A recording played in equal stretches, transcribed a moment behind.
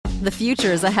The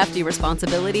future is a hefty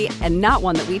responsibility and not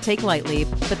one that we take lightly,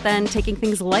 but then taking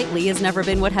things lightly has never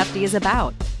been what Hefty is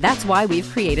about. That's why we've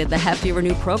created the Hefty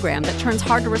Renew program that turns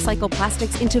hard-to-recycle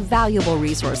plastics into valuable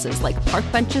resources like park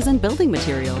benches and building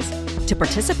materials. To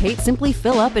participate, simply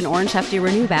fill up an orange Hefty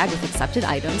Renew bag with accepted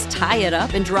items, tie it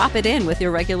up, and drop it in with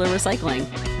your regular recycling.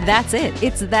 That's it.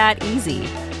 It's that easy.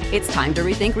 It's time to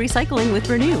rethink recycling with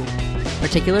Renew.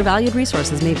 Particular valued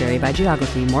resources may vary by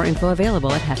geography. More info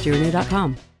available at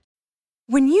heftyrenew.com.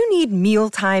 When you need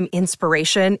mealtime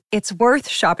inspiration, it's worth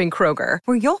shopping Kroger,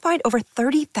 where you'll find over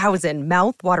 30,000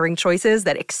 mouth-watering choices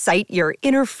that excite your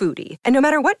inner foodie. And no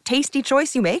matter what tasty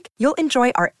choice you make, you'll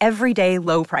enjoy our everyday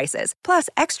low prices, plus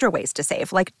extra ways to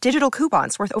save, like digital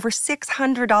coupons worth over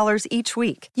 $600 each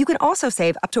week. You can also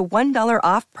save up to $1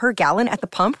 off per gallon at the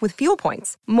pump with fuel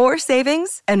points. More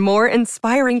savings and more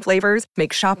inspiring flavors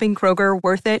make shopping Kroger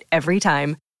worth it every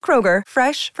time. Kroger,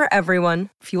 fresh for everyone.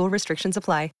 Fuel restrictions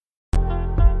apply.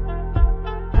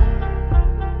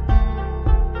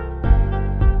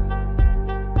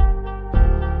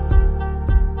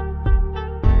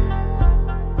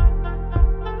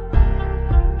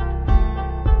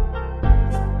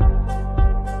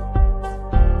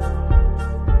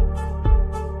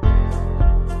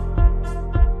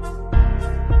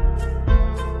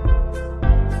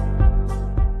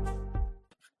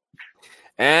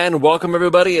 And welcome,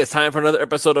 everybody. It's time for another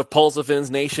episode of Pulse of Fins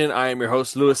Nation. I am your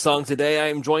host, Louis Song. Today, I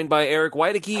am joined by Eric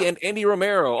Weideke and Andy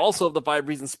Romero, also of the 5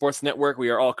 Reasons Sports Network. We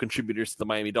are all contributors to the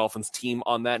Miami Dolphins team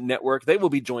on that network. They will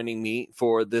be joining me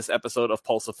for this episode of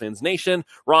Pulse of Fins Nation.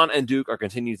 Ron and Duke are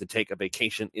continuing to take a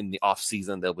vacation in the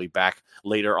offseason. They'll be back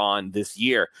later on this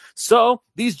year. So,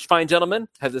 these fine gentlemen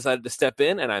have decided to step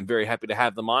in, and I'm very happy to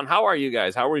have them on. How are you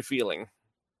guys? How are we feeling?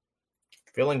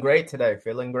 Feeling great today.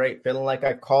 Feeling great. Feeling like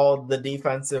I called the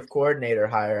defensive coordinator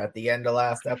hire at the end of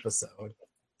last episode.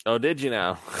 Oh, did you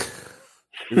now?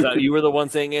 Is that you were the one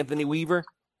saying Anthony Weaver?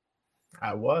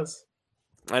 I was.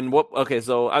 And what? Okay,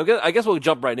 so I guess we'll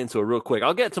jump right into it real quick.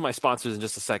 I'll get to my sponsors in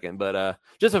just a second, but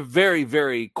just a very,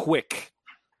 very quick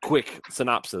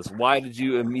synopsis. Why did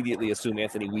you immediately assume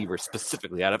Anthony Weaver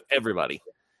specifically out of everybody?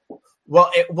 Well,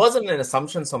 it wasn't an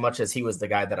assumption so much as he was the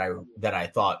guy that I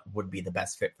thought would be the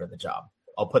best fit for the job.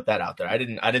 I'll put that out there. I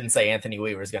didn't say Anthony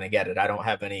Weaver is going to get it. I don't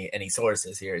have any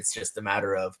sources here. It's just a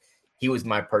matter of he was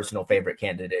my personal favorite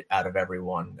candidate out of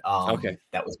everyone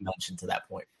that was mentioned to that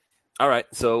point. All right,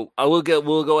 so we'll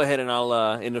go ahead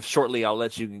and shortly I'll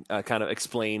let you kind of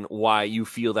explain why you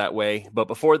feel that way. But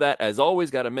before that, as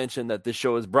always, got to mention that this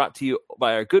show is brought to you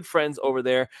by our good friends over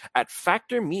there at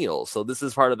Factor Meals. So this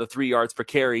is part of the 3 yards per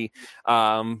carry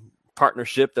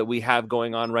partnership that we have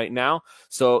going on right now.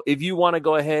 So if you want to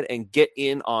go ahead and get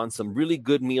in on some really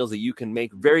good meals that you can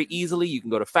make very easily, you can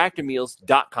go to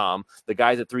factormeals.com. The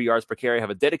guys at 3 yards per carry have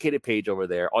a dedicated page over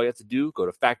there. All you have to do, go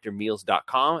to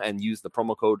factormeals.com and use the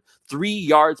promo code 3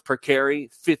 yards per carry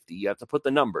 50. You have to put the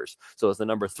numbers. So it's the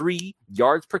number 3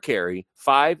 yards per carry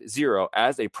 50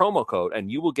 as a promo code,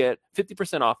 and you will get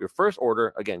 50% off your first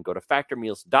order. Again, go to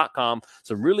factormeals.com.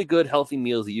 Some really good, healthy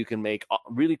meals that you can make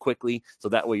really quickly. So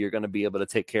that way you're going to be able to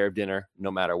take care of dinner no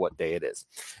matter what day it is.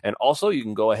 And also you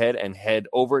can go ahead and head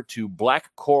over to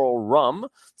Black Coral Rum.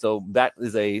 So that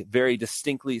is a very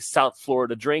distinctly South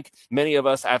Florida drink. Many of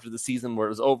us, after the season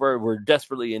was over, were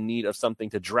desperately in need of something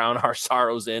to drown our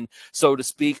sorrows in, so to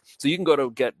speak. So you can go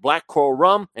to get Black Coral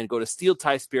Rum and go to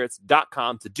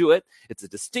steeltiespirits.com to do it. It's a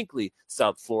distinctly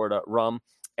South Florida rum.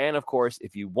 And of course,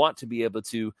 if you want to be able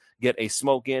to get a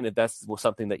smoke in, if that's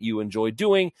something that you enjoy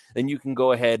doing, then you can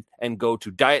go ahead and go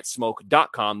to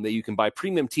dietsmoke.com that you can buy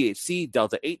premium THC,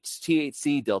 Delta 8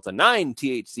 THC, Delta 9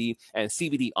 THC, and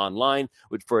CBD online,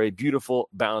 which for a beautiful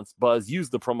balanced buzz. Use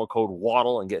the promo code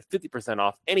WADDLE and get 50%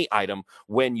 off any item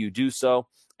when you do so.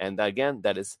 And again,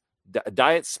 that is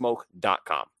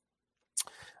dietsmoke.com.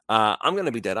 I'm going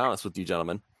to be dead honest with you,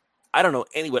 gentlemen. I don't know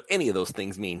what any of those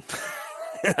things mean.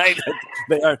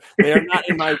 They are not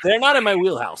in my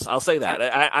wheelhouse. I'll say that.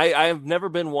 I have never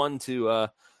been one to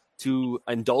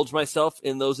indulge myself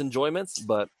in those enjoyments,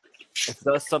 but if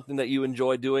that's something that you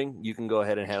enjoy doing, you can go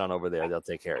ahead and head on over there. They'll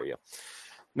take care of you.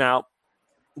 Now,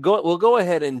 we'll go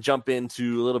ahead and jump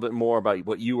into a little bit more about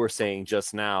what you were saying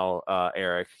just now,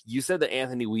 Eric. You said that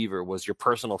Anthony Weaver was your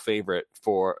personal favorite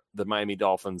for the Miami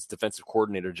Dolphins defensive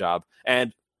coordinator job,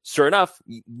 and sure enough,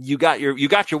 you got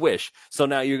your wish. So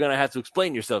now you're going to have to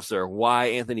explain yourself, sir. Why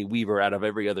Anthony Weaver out of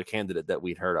every other candidate that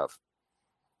we'd heard of?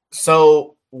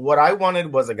 So what I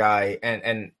wanted was a guy,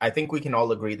 and I think we can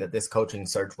all agree that this coaching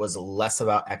search was less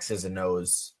about X's and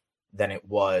O's than it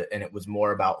was, and it was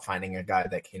more about finding a guy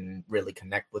that can really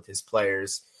connect with his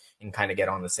players and kind of get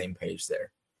on the same page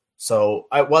there. So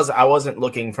I wasn't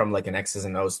looking from like an X's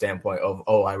and O's standpoint of,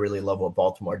 oh, I really love what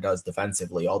Baltimore does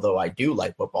defensively, although I do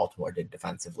like what Baltimore did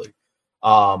defensively.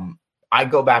 I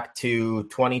go back to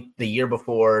the year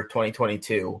before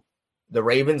 2022. The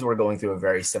Ravens were going through a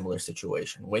very similar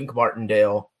situation. Wink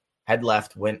Martindale had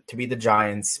left, went to be the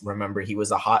Giants. Remember, he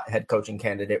was a hot head coaching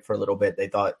candidate for a little bit. They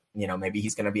thought, maybe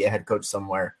he's going to be a head coach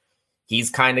somewhere. He's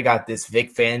kind of got this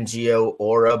Vic Fangio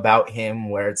aura about him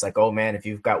where it's like, oh man, if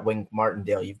you've got Wink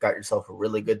Martindale, you've got yourself a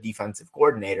really good defensive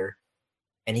coordinator.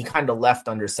 And he kind of left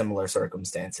under similar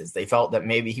circumstances. They felt that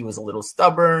maybe he was a little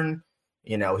stubborn.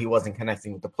 He wasn't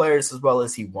connecting with the players as well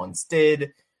as he once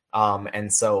did.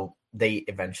 And so they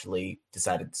eventually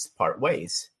decided to part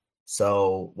ways.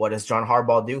 So what does John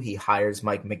Harbaugh do? He hires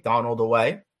Mike McDonald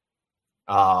away.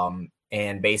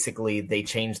 And basically they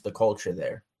changed the culture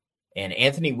there. And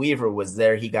Anthony Weaver was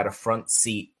there. He got a front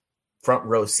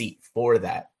row seat for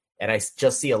that. And I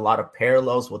just see a lot of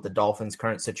parallels with the Dolphins'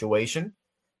 current situation.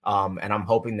 And I'm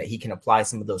hoping that he can apply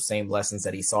some of those same lessons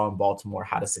that he saw in Baltimore,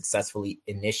 how to successfully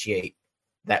initiate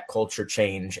that culture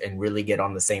change and really get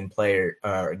on the same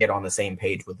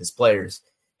page with his players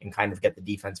and kind of get the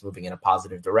defense moving in a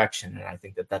positive direction. And I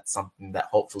think that that's something that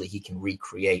hopefully he can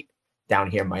recreate down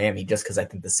here in Miami, just because I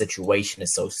think the situation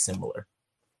is so similar.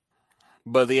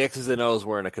 But the X's and O's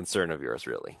weren't a concern of yours,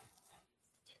 really?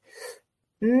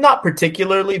 Not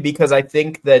particularly, because I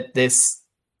think that this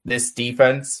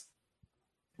defense,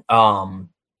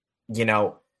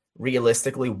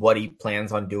 realistically, what he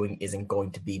plans on doing isn't going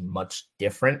to be much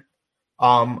different.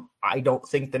 I don't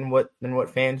think than what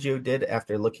Fangio did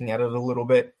after looking at it a little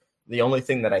bit. The only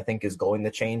thing that I think is going to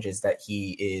change is that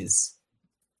he is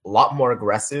a lot more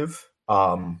aggressive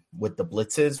with the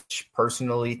blitzes.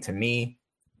 Personally, to me,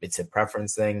 it's a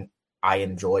preference thing. I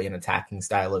enjoy an attacking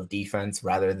style of defense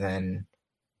rather than,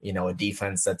 a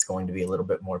defense that's going to be a little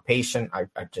bit more patient. I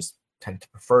just tend to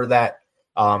prefer that.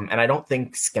 And I don't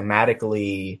think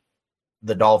schematically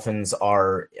the Dolphins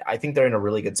I think they're in a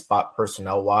really good spot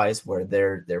personnel-wise where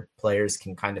their players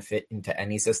can kind of fit into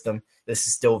any system. This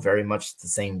is still very much the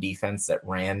same defense that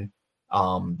ran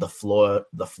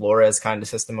the Flores kind of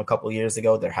system a couple years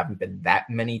ago. There haven't been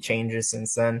that many changes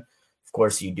since then. Of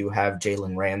course, you do have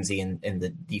Jalen Ramsey in the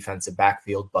defensive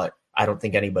backfield, but I don't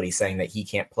think anybody's saying that he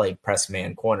can't play press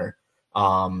man corner.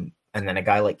 And then a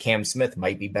guy like Cam Smith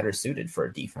might be better suited for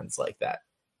a defense like that.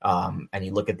 And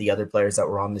you look at the other players that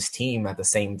were on this team at the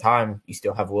same time. You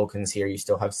still have Wilkins here. You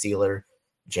still have Sealer.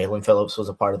 Jalen Phillips was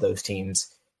a part of those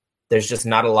teams. There's just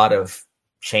not a lot of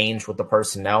change with the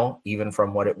personnel, even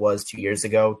from what it was 2 years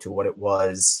ago to what it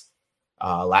was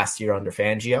last year under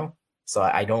Fangio. So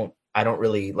I don't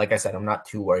really, like I said, I'm not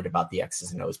too worried about the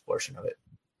X's and O's portion of it.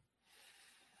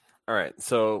 All right.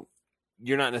 So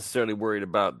you're not necessarily worried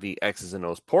about the X's and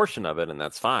O's portion of it, and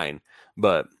that's fine.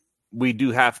 But we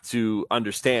do have to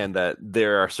understand that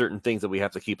there are certain things that we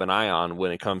have to keep an eye on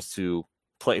when it comes to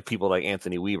people like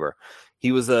Anthony Weaver.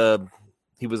 He was a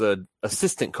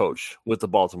assistant coach with the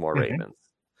Baltimore Ravens.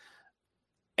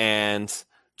 And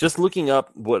just looking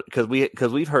up because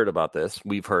we've heard about this.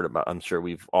 I'm sure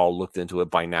we've all looked into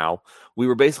it by now. We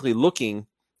were basically looking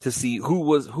to see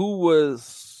where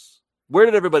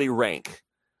did everybody rank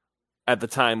at the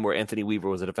time where Anthony Weaver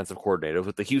was a defensive coordinator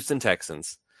with the Houston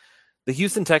Texans. The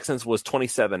Houston Texans was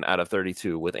 27 out of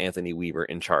 32 with Anthony Weaver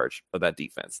in charge of that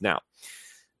defense. Now,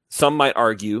 some might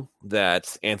argue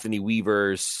that Anthony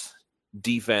Weaver's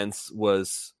defense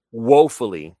was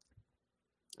woefully,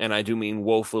 and I do mean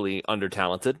woefully,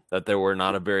 under-talented, that there were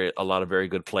not a lot of very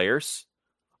good players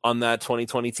on that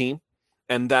 2020 team,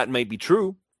 and that may be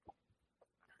true.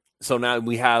 So now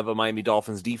we have a Miami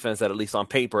Dolphins defense that, at least on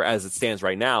paper, as it stands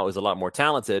right now, is a lot more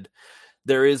talented.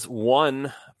 There is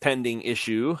one pending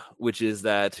issue, which is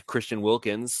that Christian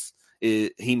Wilkins,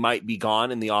 he might be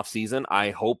gone in the offseason. I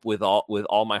hope with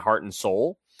all my heart and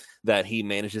soul that he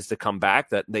manages to come back,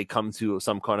 that they come to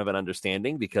some kind of an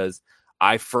understanding, because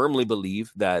I firmly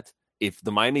believe that if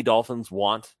the Miami Dolphins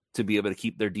want to be able to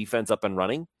keep their defense up and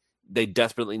running, they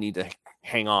desperately need to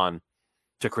hang on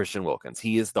to Christian Wilkins.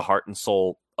 He is the heart and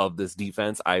soul of this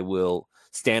defense. I will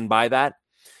stand by that.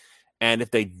 And if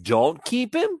they don't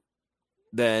keep him,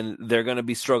 then they're going to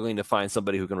be struggling to find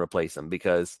somebody who can replace him,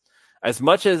 because as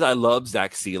much as I love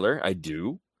Zach Sealer,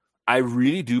 I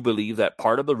really do believe that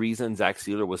part of the reason Zach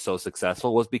Sealer was so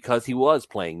successful was because he was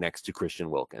playing next to Christian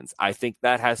Wilkins. I think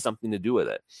that has something to do with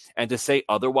it. And to say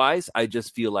otherwise, I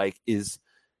just feel like is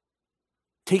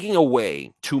taking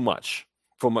away too much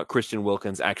from what Christian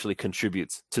Wilkins actually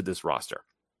contributes to this roster.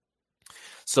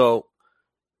 So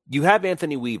you have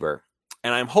Anthony Weaver.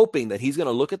 And I'm hoping that he's going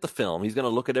to look at the film. He's going to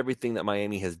look at everything that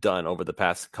Miami has done over the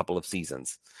past couple of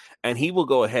seasons. And he will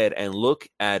go ahead and look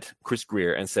at Chris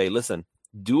Greer and say, listen,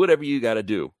 do whatever you got to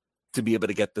do to be able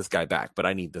to get this guy back. But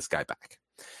I need this guy back.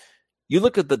 You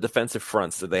look at the defensive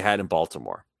fronts that they had in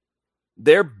Baltimore.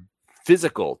 They're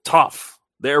physical, tough.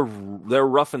 They're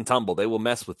rough and tumble. They will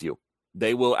mess with you.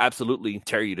 They will absolutely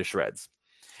tear you to shreds.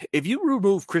 If you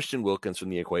remove Christian Wilkins from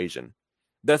the equation,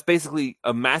 that's basically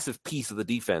a massive piece of the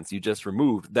defense you just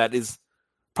removed that is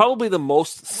probably the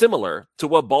most similar to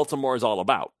what Baltimore is all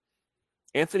about.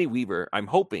 Anthony Weaver, I'm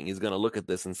hoping, is going to look at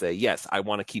this and say, yes, I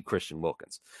want to keep Christian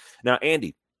Wilkins. Now,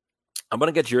 Andy, I'm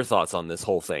going to get your thoughts on this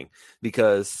whole thing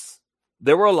because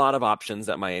there were a lot of options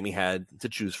that Miami had to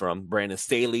choose from. Brandon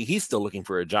Staley, he's still looking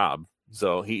for a job.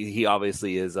 So he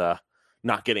obviously is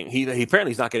not getting, he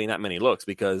apparently he's not getting that many looks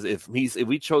because if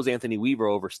we chose Anthony Weaver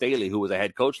over Staley, who was a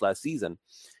head coach last season,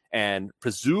 and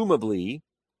presumably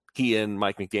he and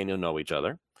Mike McDaniel know each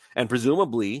other, and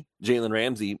presumably Jalen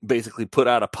Ramsey basically put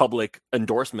out a public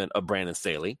endorsement of Brandon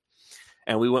Staley,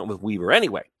 and we went with Weaver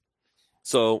anyway.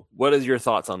 So what is your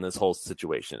thoughts on this whole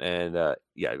situation? And go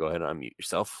ahead and unmute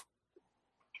yourself.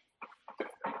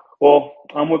 Well,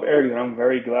 I'm with Eric, and I'm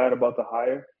very glad about the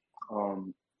hire.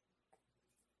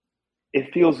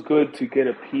 It feels good to get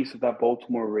a piece of that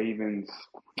Baltimore Ravens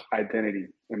identity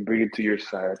and bring it to your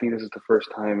side. I think this is the first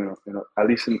time, at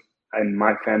least in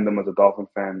my fandom as a Dolphin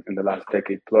fan in the last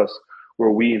decade plus,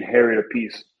 where we inherit a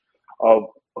piece of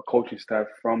a coaching staff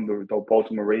from the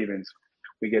Baltimore Ravens.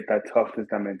 We get that toughness,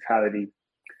 that mentality,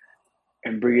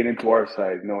 and bring it into our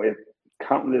side.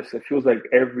 It feels like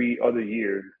every other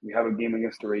year we have a game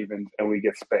against the Ravens and we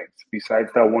get spanked.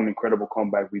 Besides that one incredible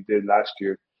comeback we did last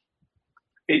year,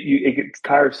 it gets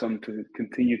tiresome to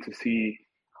continue to see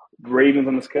Ravens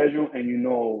on the schedule and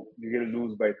you're going to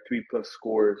lose by 3+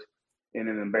 scores in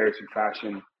an embarrassing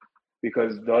fashion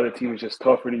because the other team is just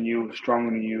tougher than you,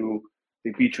 stronger than you.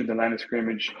 They beat you in the line of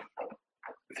scrimmage.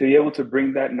 To be able to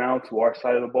bring that now to our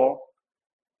side of the ball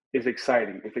is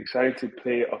exciting. It's exciting to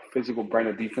play a physical brand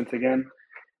of defense again.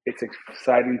 It's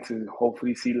exciting to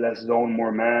hopefully see less zone,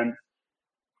 more man,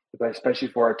 especially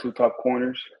for our two top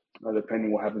corners,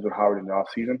 depending what happens with Howard in the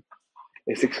offseason.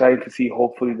 It's exciting to see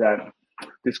hopefully that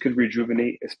this could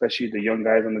rejuvenate, especially the young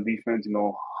guys on the defense,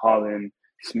 Holland,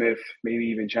 Smith, maybe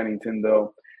even Channing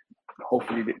Tindall.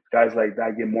 Hopefully guys like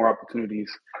that get more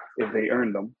opportunities if they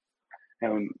earn them.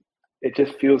 And it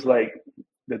just feels like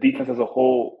the defense as a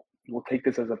whole will take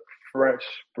this as a breath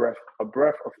of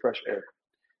fresh air.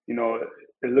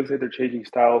 It looks like they're changing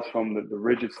styles from the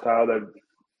rigid style that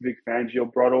Vic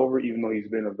Fangio brought over, even though he's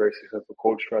been a very successful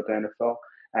coach throughout the NFL.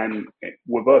 And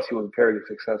with us, he was very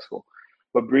successful.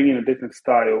 But bringing a different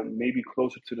style, maybe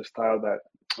closer to the style that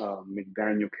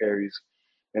McDaniel carries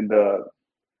and the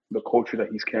culture that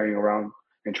he's carrying around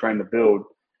and trying to build,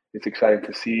 it's exciting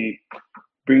to see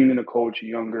bringing in a coach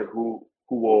younger who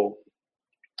will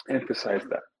emphasize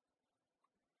that.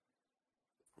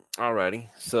 Alrighty.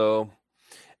 So,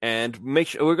 and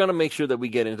we're going to make sure that we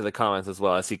get into the comments as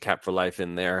well. I see Cap for Life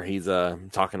in there. He's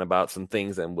talking about some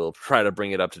things, and we'll try to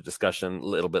bring it up to discussion a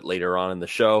little bit later on in the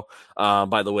show.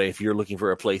 By the way, if you're looking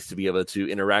for a place to be able to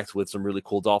interact with some really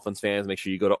cool Dolphins fans, make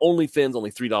sure you go to OnlyFins.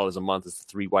 Only $3 a month. It's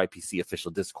the 3YPC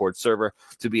official Discord server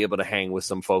to be able to hang with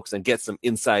some folks and get some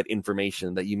inside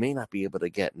information that you may not be able to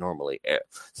get normally.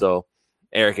 So,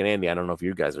 Eric and Andy, I don't know if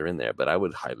you guys are in there, but I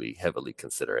would heavily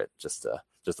consider it just to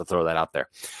throw that out there.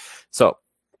 So,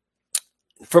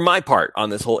 for my part on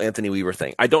this whole Anthony Weaver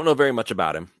thing, I don't know very much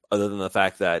about him other than the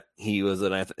fact that he's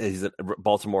a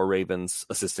Baltimore Ravens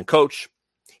assistant coach.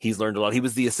 He's learned a lot. He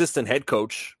was the assistant head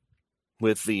coach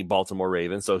with the Baltimore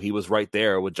Ravens, so he was right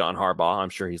there with John Harbaugh.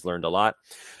 I'm sure he's learned a lot.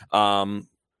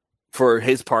 For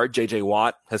his part, J.J.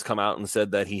 Watt has come out and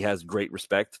said that he has great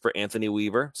respect for Anthony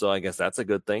Weaver, so I guess that's a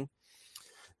good thing.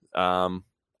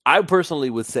 I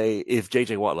personally would say if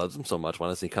J.J. Watt loves him so much, why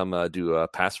doesn't he come do a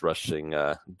pass rushing?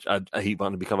 He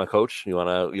want to become a coach. You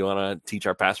want to teach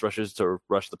our pass rushers to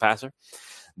rush the passer.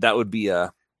 That would be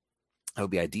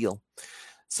ideal.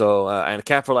 So, and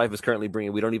Cap for Life is currently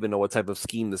bringing. We don't even know what type of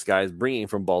scheme this guy is bringing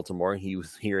from Baltimore. He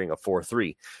was hearing a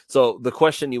 4-3. So the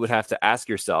question you would have to ask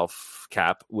yourself,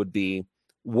 Cap, would be,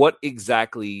 what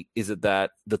exactly is it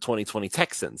that the 2020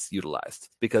 Texans utilized?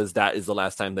 Because that is the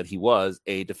last time that he was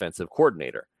a defensive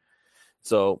coordinator.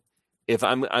 So if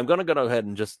I'm going to go ahead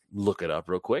and just look it up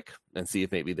real quick and see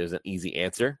if maybe there's an easy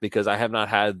answer, because I have not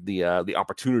had the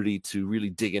opportunity to really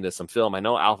dig into some film. I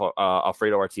know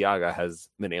Alfredo Arteaga has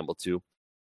been able to.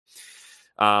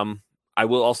 I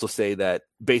will also say that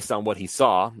based on what he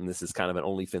saw, and this is kind of an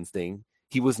OnlyFins thing,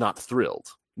 he was not thrilled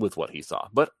with what he saw,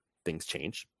 but things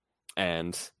change.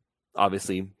 And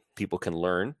obviously people can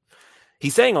learn.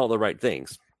 He's saying all the right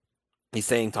things. He's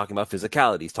talking about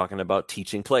physicality. He's talking about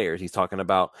teaching players. He's talking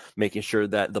about making sure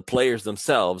that the players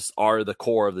themselves are the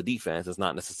core of the defense. It's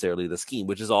not necessarily the scheme,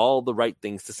 which is all the right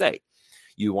things to say.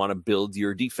 You want to build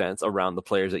your defense around the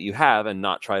players that you have and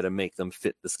not try to make them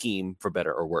fit the scheme for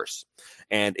better or worse.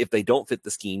 And if they don't fit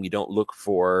the scheme, you don't look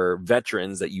for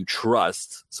veterans that you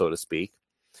trust, so to speak,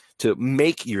 to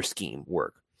make your scheme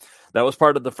work. That was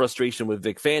part of the frustration with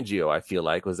Vic Fangio, I feel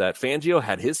like, was that Fangio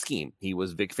had his scheme. He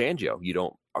was Vic Fangio. You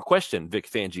don't question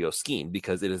Vic Fangio's scheme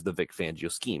because it is the Vic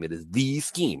Fangio scheme. It is the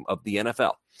scheme of the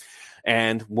NFL.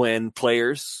 And when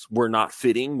players were not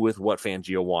fitting with what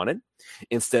Fangio wanted,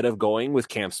 instead of going with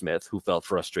Cam Smith, who felt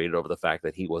frustrated over the fact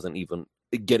that he wasn't even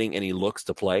getting any looks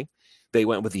to play, they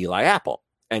went with Eli Apple.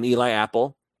 And Eli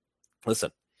Apple,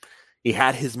 listen, he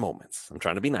had his moments. I'm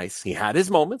trying to be nice. He had his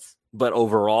moments. But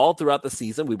overall, throughout the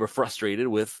season, we were frustrated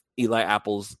with Eli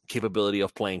Apple's capability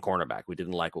of playing cornerback. We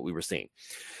didn't like what we were seeing.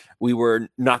 We were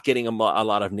not getting a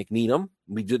lot of Nick Needham.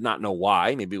 We did not know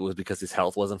why. Maybe it was because his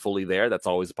health wasn't fully there. That's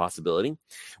always a possibility.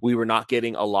 We were not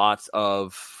getting a lot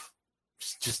of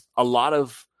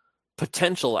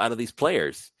potential out of these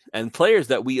players. And players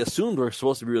that we assumed were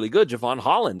supposed to be really good, Javon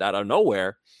Holland, out of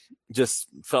nowhere, just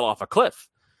fell off a cliff.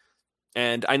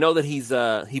 And I know that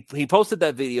he posted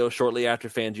that video shortly after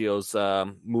Fangio's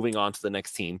moving on to the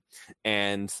next team,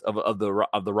 and of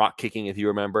the rock kicking, if you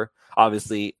remember.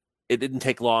 Obviously, it didn't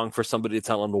take long for somebody to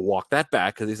tell him to walk that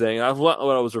back, because he's saying, that's what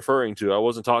I was referring to. I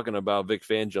wasn't talking about Vic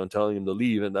Fangio and telling him to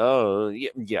leave. And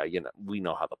we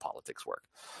know how the politics work.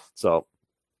 So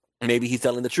maybe he's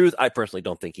telling the truth. I personally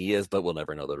don't think he is, but we'll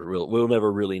never know. We'll never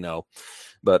really know.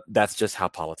 But that's just how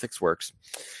politics works.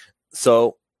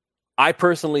 So I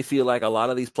personally feel like a lot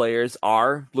of these players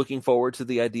are looking forward to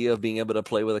the idea of being able to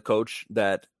play with a coach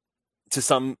that to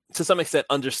some extent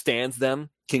understands them,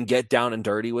 can get down and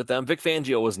dirty with them. Vic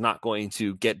Fangio was not going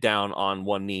to get down on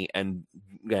one knee and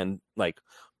like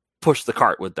push the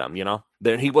cart with them,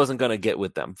 Then he wasn't going to get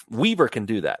with them. Weaver can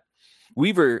do that.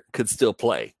 Weaver could still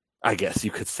play, I guess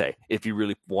you could say, if you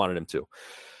really wanted him to.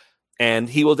 And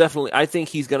he will definitely, I think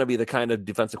he's going to be the kind of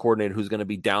defensive coordinator who's going to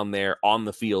be down there on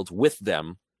the field with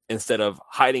them, instead of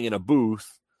hiding in a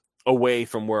booth away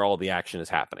from where all the action is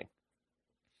happening.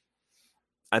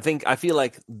 I feel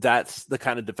like that's the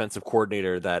kind of defensive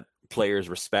coordinator that players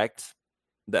respect,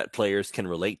 that players can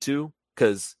relate to,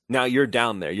 because now you're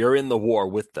down there. You're in the war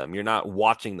with them. You're not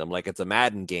watching them like it's a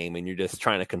Madden game and you're just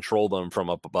trying to control them from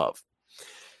up above.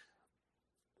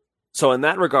 So in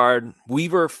that regard,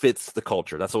 Weaver fits the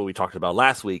culture. That's what we talked about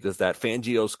last week, is that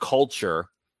Fangio's culture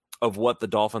of what the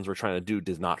Dolphins were trying to do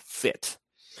does not fit.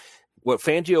 What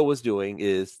Fangio was doing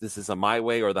is, this is a my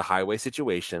way or the highway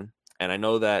situation. And I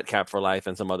know that Cap for Life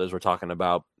and some others were talking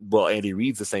about, well, Andy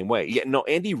Reid's the same way. Yeah, no,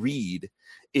 Andy Reid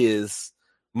is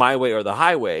my way or the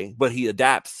highway, but he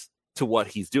adapts to what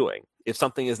he's doing. If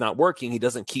something is not working, he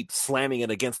doesn't keep slamming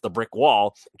it against the brick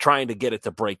wall, trying to get it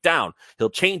to break down. He'll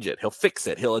change it. He'll fix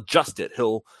it. He'll adjust it.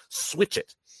 He'll switch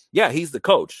it. Yeah, he's the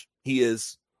coach. He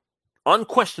is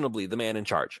unquestionably the man in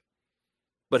charge,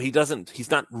 but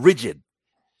he's not rigid.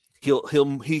 He'll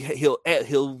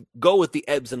go with the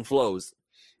ebbs and flows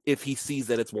if he sees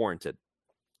that it's warranted.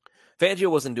 Fangio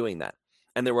wasn't doing that.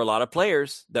 And there were a lot of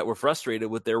players that were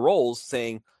frustrated with their roles,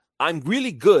 saying, I'm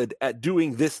really good at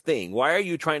doing this thing. Why are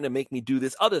you trying to make me do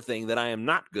this other thing that I am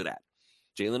not good at?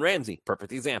 Jalen Ramsey,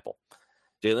 perfect example.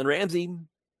 Jalen Ramsey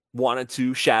wanted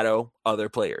to shadow other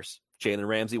players. Jalen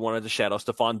Ramsey wanted to shadow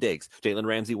Stephon Diggs. Jalen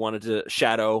Ramsey wanted to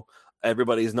shadow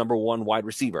everybody's number one wide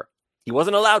receiver. He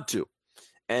wasn't allowed to.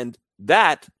 And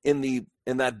that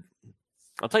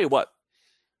I'll tell you what,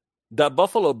 that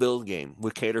Buffalo Bills game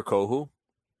with Kader Kohou,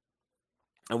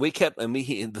 and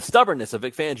the stubbornness of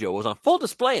Vic Fangio was on full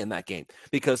display in that game,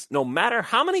 because no matter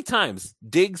how many times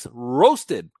Diggs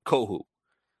roasted Kohou,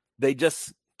 they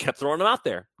just kept throwing him out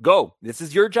there. Go. This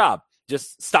is your job.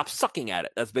 Just stop sucking at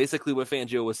it. That's basically what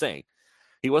Fangio was saying.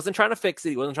 He wasn't trying to fix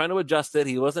it. He wasn't trying to adjust it.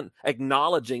 He wasn't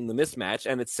acknowledging the mismatch.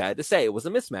 And it's sad to say it was a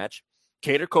mismatch.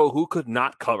 Kader Kohou could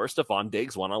not cover Stephon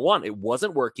Diggs one-on-one. It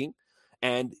wasn't working.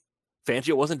 And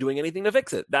Fangio wasn't doing anything to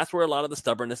fix it. That's where a lot of the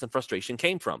stubbornness and frustration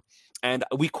came from. And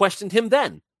we questioned him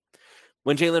then.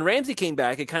 When Jalen Ramsey came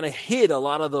back, it kind of hid a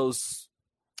lot of those,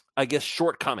 I guess,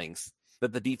 shortcomings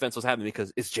that the defense was having,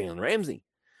 because it's Jalen Ramsey.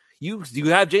 You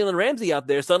have Jalen Ramsey out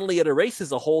there, suddenly it erases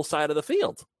the whole side of the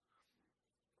field.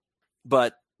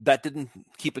 But that didn't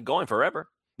keep it going forever,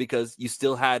 because you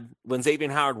still had, when Xavier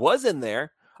Howard was in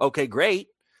there, okay, great.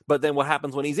 But then what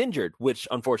happens when he's injured, which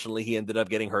unfortunately he ended up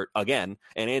getting hurt again.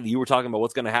 And Andy, you were talking about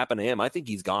what's going to happen to him. I think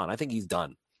he's gone. I think he's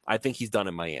done. I think he's done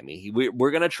in Miami.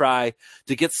 We're going to try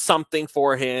to get something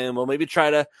for him.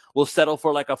 We'll settle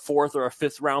for like a 4th or a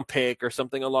 5th round pick or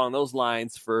something along those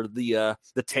lines for the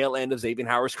tail end of Xavier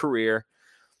Howard's career,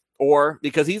 or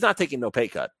because he's not taking no pay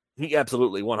cut. He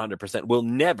absolutely 100% will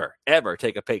never, ever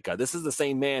take a pay cut. This is the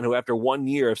same man who, after 1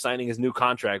 year of signing his new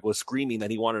contract, was screaming that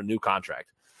he wanted a new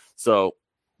contract. So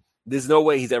there's no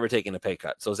way he's ever taking a pay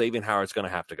cut. So Xavier Howard's going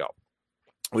to have to go,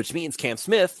 which means Cam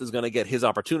Smith is going to get his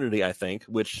opportunity, I think,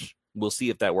 which we'll see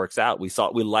if that works out. We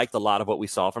liked a lot of what we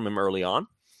saw from him early on.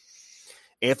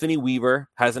 Anthony Weaver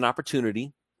has an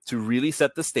opportunity to really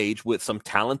set the stage with some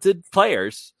talented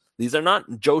players. These are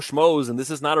not Joe Schmoes, and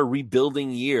this is not a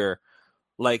rebuilding year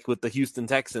like with the Houston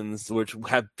Texans, which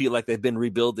feel like they've been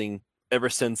rebuilding ever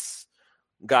since,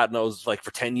 God knows, like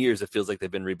for 10 years, it feels like they've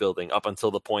been rebuilding up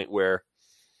until the point where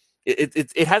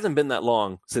it hasn't been that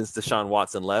long since Deshaun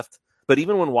Watson left. But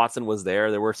even when Watson was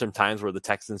there were some times where the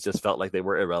Texans just felt like they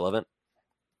were irrelevant.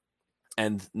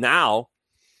 And now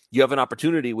you have an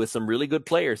opportunity with some really good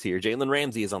players here. Jalen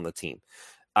Ramsey is on the team.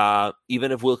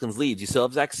 Even if Wilkins leaves, you still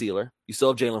have Zach Sealer. You still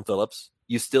have Jalen Phillips.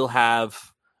 You still have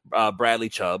Bradley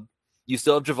Chubb. You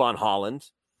still have Javon Holland.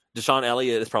 Deshaun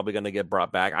Elliott is probably going to get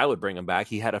brought back. I would bring him back.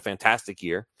 He had a fantastic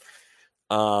year.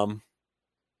 And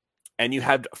you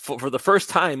had, for the first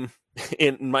time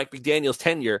in Mike McDaniel's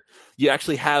tenure, you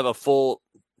actually have a full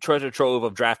treasure trove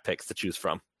of draft picks to choose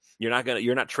from. You're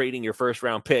not trading your first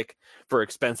round pick for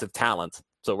expensive talent.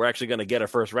 So we're actually going to get a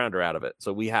first rounder out of it.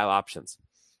 So we have options.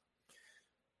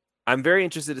 I'm very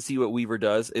interested to see what Weaver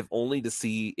does, if only to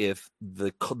see if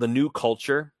the new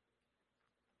culture.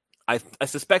 I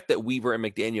suspect that Weaver and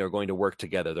McDaniel are going to work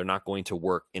together. They're not going to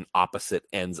work in opposite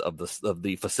ends of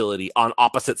the facility, on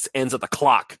opposite ends of the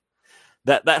clock.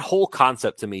 That whole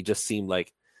concept to me just seemed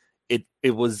like it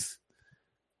was.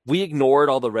 We ignored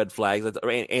all the red flags.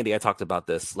 Andy, I talked about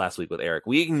this last week with Eric.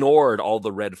 We ignored all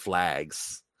the red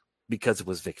flags because it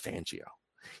was Vic Fangio.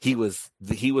 He was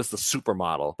the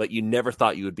supermodel that you never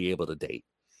thought you would be able to date.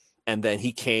 And then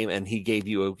he came and he gave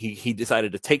you he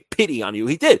decided to take pity on you.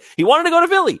 He did. He wanted to go to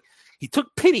Philly. He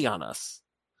took pity on us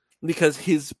because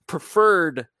his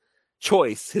preferred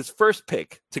choice, his first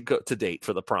pick to go to date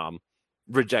for the prom,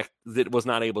 was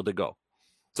not able to go.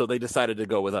 So they decided to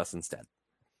go with us instead.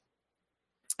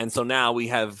 And so now we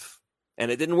have,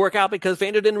 and it didn't work out because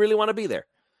Fangio didn't really want to be there.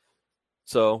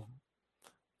 So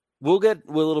we'll get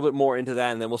a little bit more into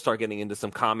that, and then we'll start getting into some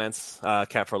comments.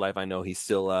 Cat for Life, I know he's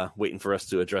still waiting for us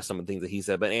to address some of the things that he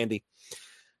said. But Andy,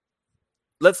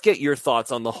 let's get your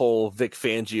thoughts on the whole Vic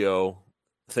Fangio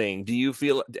thing. Do you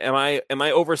feel, am I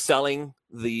overselling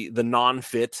the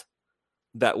non-fit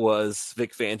that was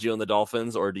Vic Fangio and the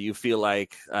Dolphins, or do you feel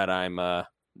like that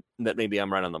that maybe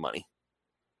I'm right on the money?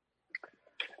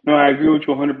 No, I agree with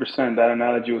you 100%. That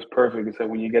analogy was perfect. It's like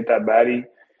when you get that baddie,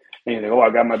 and you're like, oh,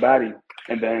 I got my baddie.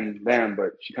 And then, damn,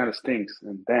 but she kind of stinks.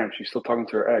 And damn, she's still talking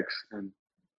to her ex. And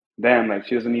damn, like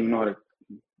she doesn't even know how to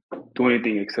do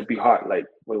anything except be hot. Like,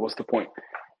 what's the point?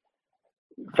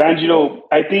 Fangio,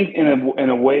 I think in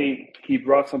a way, he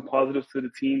brought some positives to the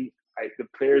team. The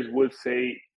players would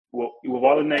say, well, with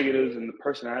all the negatives and the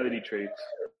personality traits,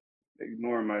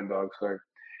 ignore my dog, sorry,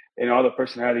 and all the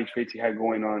personality traits he had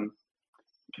going on,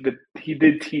 he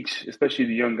did teach, especially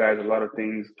the young guys, a lot of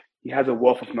things. He has a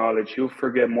wealth of knowledge. He'll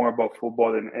forget more about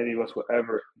football than any of us will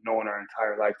ever know in our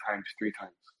entire lifetimes 3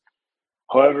 times.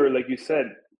 However, like you said,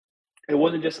 it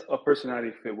wasn't just a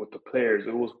personality fit with the players.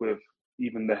 It was with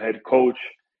even the head coach.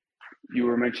 You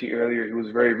were mentioning earlier, he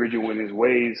was very rigid in his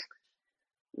ways.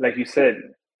 Like you said,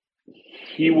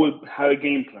 he would have a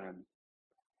game plan.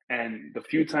 And the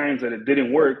few times that it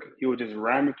didn't work, he would just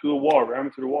ram it through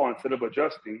the wall instead of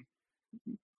adjusting.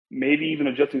 Maybe even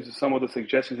adjusting to some of the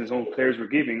suggestions his own players were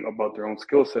giving about their own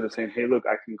skill set of saying, hey, look,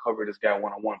 I can cover this guy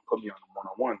one-on-one, put me on a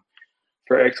one-on-one.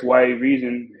 For X, Y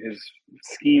reason, his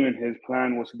scheme and his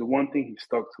plan was the one thing, he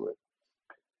stuck to it.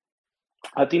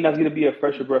 I think that's going to be a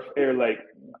fresher breath of air. Like,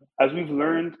 as we've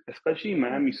learned, especially in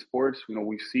Miami sports,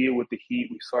 we see it with the Heat,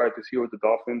 we saw it this year with the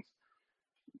Dolphins.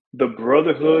 The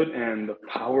brotherhood and the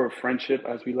power of friendship,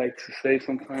 as we like to say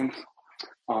sometimes,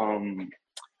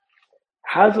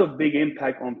 has a big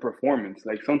impact on performance.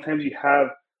 Like sometimes you have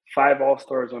 5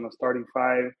 All-Stars on a starting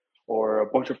 5 or a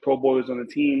bunch of Pro Bowlers on the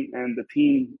team, and the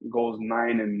team goes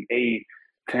 9-8,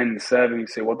 10-7. You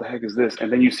say, what the heck is this?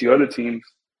 And then you see other teams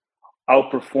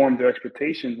outperform their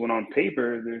expectations when on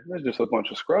paper, there's just a bunch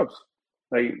of scrubs.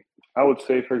 Like I would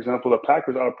say, for example, the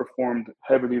Packers outperformed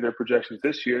heavily their projections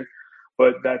this year,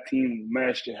 but that team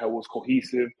meshed, it was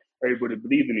cohesive, everybody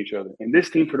believed in each other. And this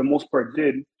team, for the most part,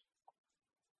 did.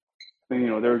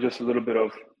 And, there was just a little bit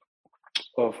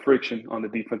of friction on the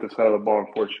defensive side of the ball,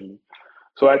 unfortunately.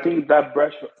 So I think that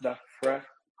breath of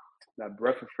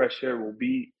fresh air will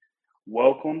be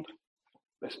welcomed,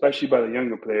 especially by the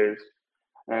younger players.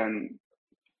 And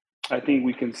I think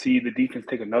we can see the defense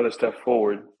take another step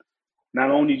forward, not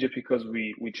only just because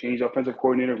we changed offensive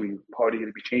coordinator, we probably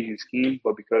going to be changing scheme,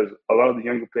 but because a lot of the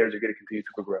younger players are going to continue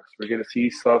to progress. We're going to see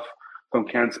stuff from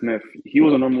Cam Smith. He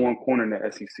was a number one corner in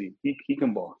the SEC. He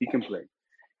can ball. He can play.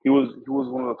 He was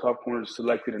one of the top corners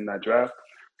selected in that draft.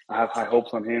 I have high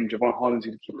hopes on him. Javon Holland's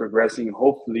going to keep progressing, and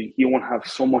hopefully he won't have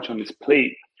so much on his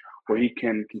plate where he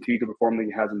can continue to perform like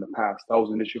he has in the past. That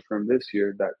was an issue for him this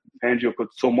year, that Fangio put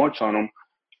so much on him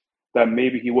that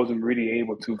maybe he wasn't really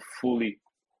able to fully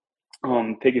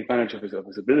take advantage of his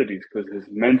abilities, because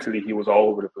mentally he was all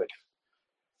over the place.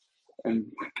 And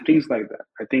things like that.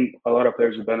 I think a lot of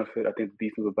players will benefit. I think the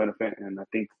defense will benefit. And I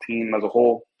think the team as a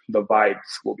whole, the vibes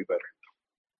will be better.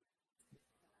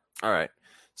 All right.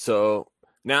 So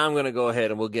now I'm going to go ahead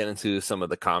and we'll get into some of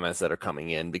the comments that are coming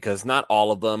in, because not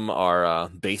all of them are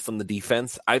based on the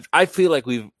defense. I feel like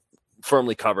we've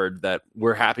firmly covered that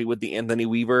we're happy with the Anthony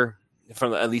Weaver,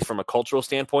 at least from a cultural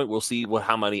standpoint. We'll see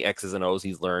how many X's and O's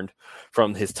he's learned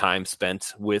from his time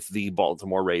spent with the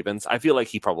Baltimore Ravens. I feel like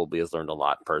he probably has learned a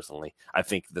lot personally. I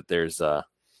think that there's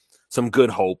some good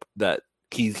hope that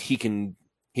he can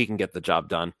get the job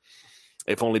done,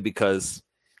 if only because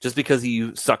just because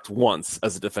he sucked once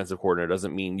as a defensive coordinator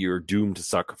doesn't mean you're doomed to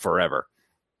suck forever.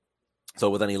 So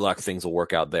with any luck, things will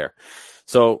work out there.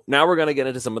 So now we're going to get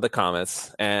into some of the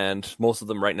comments, and most of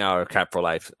them right now are Cap for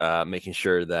Life, making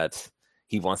sure that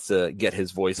he wants to get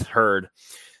his voice heard.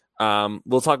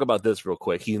 We'll talk about this real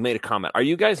quick. He made a comment. Are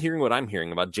you guys hearing what I'm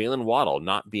hearing about Jalen Waddle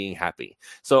not being happy?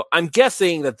 So I'm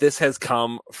guessing that this has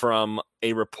come from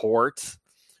a report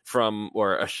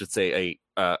or I should say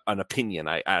an opinion,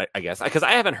 I guess, because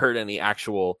I haven't heard any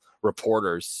actual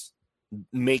reporters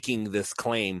making this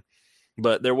claim.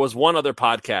 But there was one other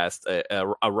podcast,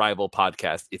 a rival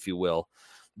podcast, if you will,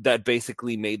 that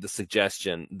basically made the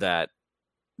suggestion that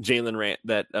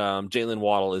Jalen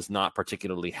Waddle is not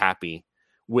particularly happy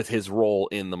with his role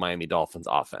in the Miami Dolphins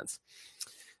offense.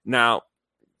 Now,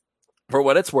 for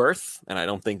what it's worth, and I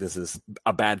don't think this is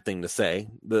a bad thing to say,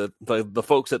 the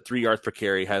folks at 3 yards per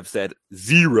carry have said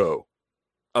zero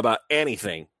about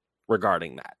anything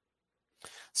regarding that.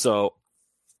 So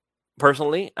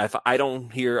personally, if I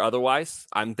don't hear otherwise,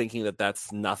 I'm thinking that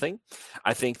that's nothing.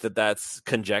 I think that that's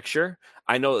conjecture.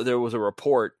 I know that there was a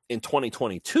report in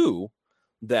 2022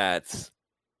 that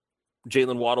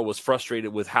Jalen Waddle was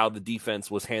frustrated with how the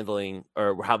defense was handling,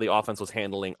 or how the offense was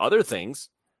handling other things.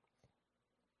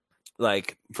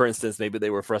 Like, for instance, maybe they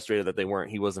were frustrated that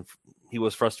he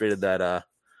was frustrated that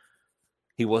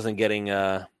he wasn't getting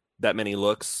that many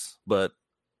looks, but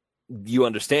you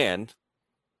understand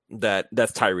that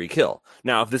that's Tyreek Hill.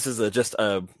 Now, if this is just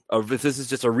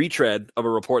a retread of a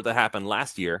report that happened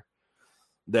last year,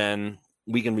 then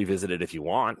we can revisit it if you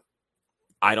want.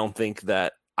 I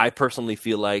personally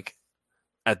feel like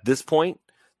at this point,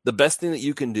 the best thing that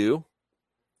you can do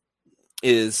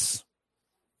is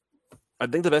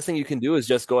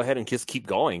just go ahead and just keep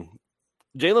going.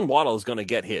 Jalen Waddle is going to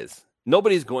get his.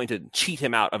 Nobody's going to cheat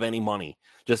him out of any money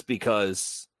just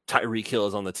because Tyreek Hill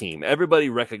is on the team. Everybody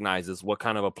recognizes what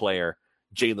kind of a player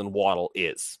Jalen Waddle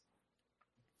is.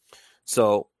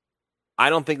 So I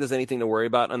don't think there's anything to worry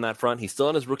about on that front. He's still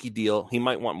on his rookie deal. He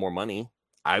might want more money.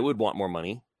 I would want more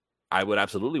money. I would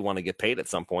absolutely want to get paid at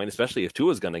some point, especially if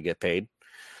Tua's going to get paid.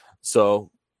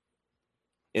 So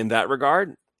in that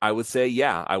regard, I would say,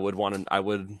 yeah, I would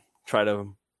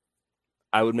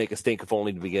make a stink if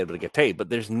only to be able to get paid. But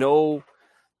there's no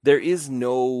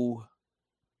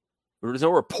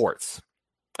reports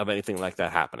of anything like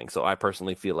that happening. So I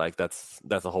personally feel like that's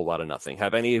a whole lot of nothing.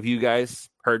 Have any of you guys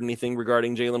heard anything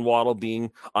regarding Jalen Waddle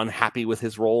being unhappy with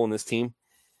his role in this team?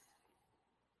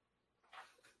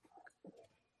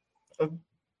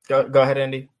 Go ahead,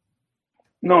 Andy.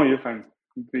 No, you're fine.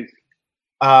 Please.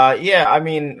 Yeah, I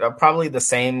mean, probably the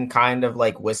same kind of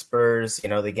like whispers,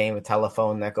 the game of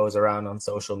telephone that goes around on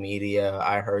social media.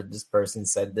 I heard this person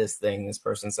said this thing, this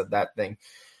person said that thing.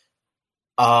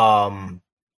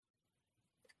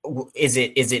 Is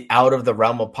it out of the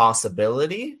realm of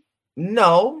possibility?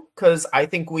 No, because I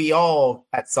think we all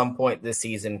at some point this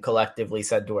season collectively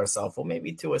said to ourselves, well,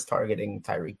 maybe Tua's targeting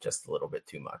Tyreek just a little bit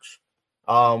too much.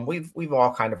 We've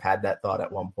all kind of had that thought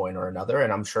at one point or another,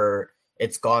 and I'm sure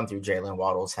it's gone through Jalen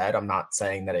Waddle's head. I'm not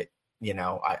saying that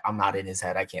I'm not in his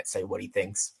head. I can't say what he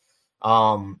thinks.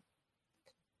 But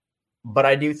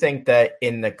I do think that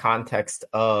in the context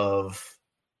of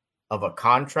a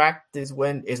contract is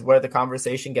where the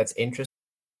conversation gets interesting.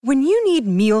 When you need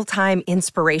mealtime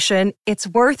inspiration, it's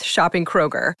worth shopping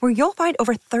Kroger, where you'll find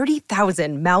over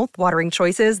 30,000 mouth-watering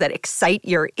choices that excite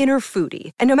your inner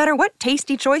foodie. And no matter what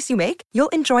tasty choice you make, you'll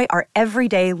enjoy our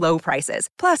everyday low prices,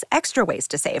 plus extra ways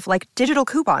to save, like digital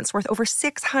coupons worth over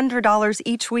 $600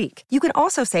 each week. You can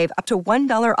also save up to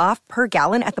 $1 off per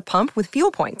gallon at the pump with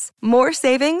fuel points. More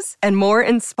savings and more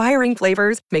inspiring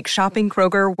flavors make shopping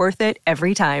Kroger worth it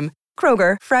every time.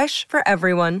 Kroger, fresh for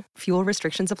everyone. Fuel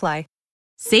restrictions apply.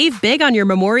 Save big on your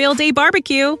Memorial Day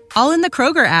barbecue, all in the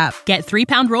Kroger app. Get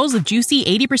 3-pound rolls of juicy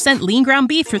 80% lean ground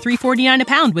beef for $3.49 a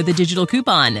pound with a digital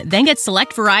coupon. Then get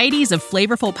select varieties of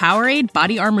flavorful Powerade,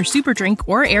 Body Armor Super Drink,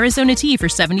 or Arizona tea for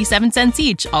 77 cents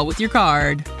each, all with your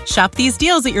card. Shop these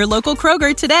deals at your local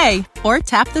Kroger today, or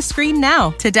tap the screen now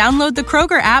to download the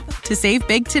Kroger app to save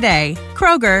big today.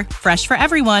 Kroger, fresh for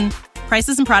everyone.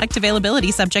 Prices and product availability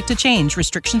subject to change.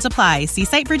 Restrictions apply. See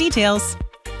site for details.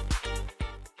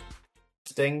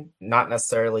 Not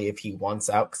necessarily if he wants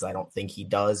out, because I don't think he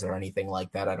does or anything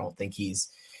like that. I don't think he's,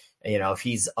 if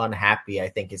he's unhappy, I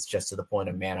think it's just to the point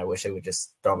of, man, I wish they would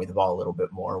just throw me the ball a little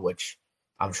bit more, which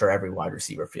I'm sure every wide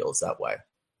receiver feels that way.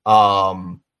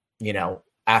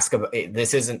 Ask about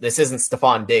this isn't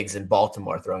Stephon Diggs in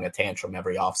Baltimore throwing a tantrum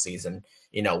every offseason,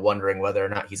 wondering whether or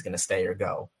not he's going to stay or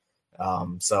go.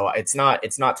 So it's not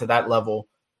to that level.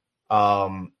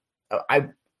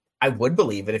 I would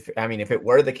believe it if it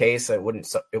were the case, it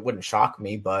wouldn't shock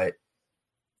me, but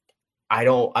I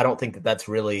don't think that that's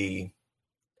really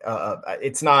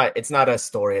it's not a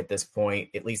story at this point,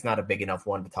 at least not a big enough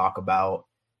one to talk about.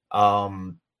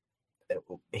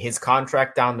 His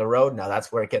contract down the road, now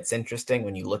that's where it gets interesting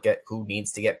when you look at who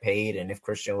needs to get paid and if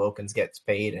Christian Wilkins gets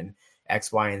paid and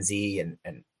X, Y, and Z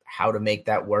and how to make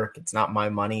that work. It's not my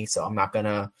money, so I'm not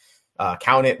gonna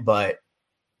count it, but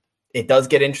it does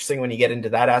get interesting when you get into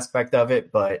that aspect of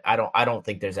it, but I don't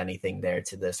think there's anything there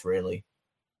to this, really.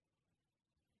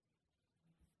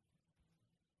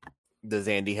 Does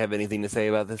Andy have anything to say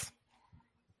about this?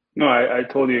 No, I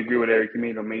totally agree with Eric. He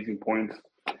made amazing points.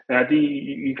 And I think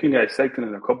you can dissect it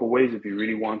in a couple ways if you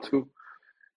really want to.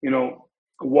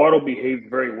 Waddle behaved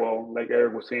very well. Like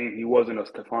Eric was saying, he wasn't a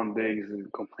Stephon Diggs and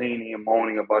complaining and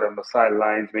moaning about it on the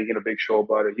sidelines, making a big show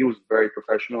about it. He was very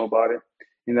professional about it.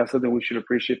 And that's something we should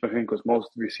appreciate from him, because most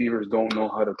receivers don't know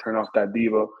how to turn off that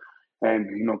diva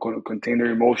and, contain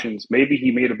their emotions. Maybe he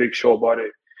made a big show about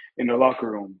it in the locker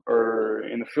room or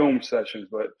in the film sessions,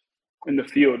 but in the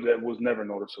field, that was never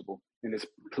noticeable. And his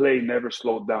play never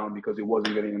slowed down because he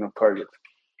wasn't getting enough targets.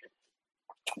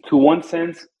 To one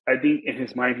sense, I think in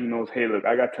his mind, he knows, hey, look,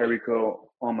 I got Tyreek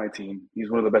Hill on my team. He's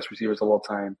one of the best receivers of all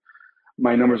time.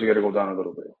 My numbers are going to go down a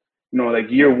little bit.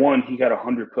 Like year one, he got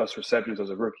 100+ receptions as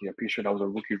a rookie. I'm pretty sure that was a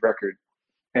rookie record,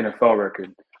 NFL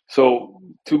record. So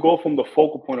to go from the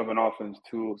focal point of an offense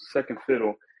to second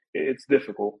fiddle, it's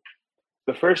difficult.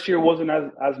 The first year wasn't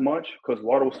as much because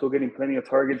Waddle was still getting plenty of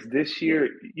targets. This year,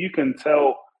 you can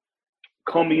tell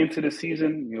coming into the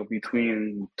season,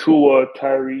 between Tua,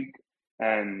 Tyreek,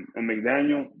 and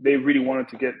McDaniel, they really wanted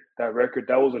to get that record.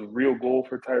 That was a real goal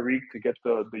for Tyreek, to get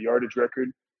the yardage record.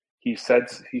 He said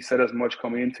as much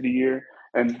coming into the year,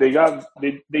 and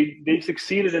they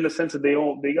succeeded in the sense that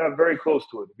they got very close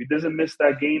to it. If he doesn't miss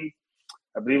that game,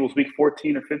 I believe it was week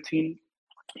 14 or 15,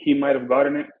 he might have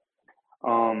gotten it.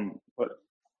 But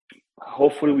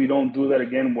hopefully we don't do that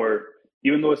again, where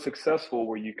even though it's successful,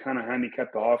 where you kind of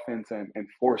handicap the offense and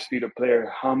force feed a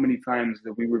player. How many times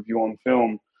did we review on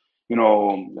film,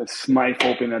 Smythe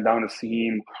open and down the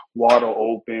seam, Waddle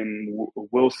open,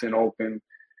 Wilson open,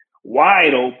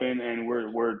 wide open, and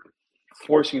we're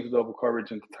forcing into double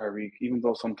coverage into Tyreek, even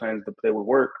though sometimes the play would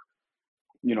work.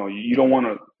 You don't want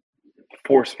to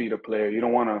force feed a player. You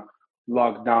don't want to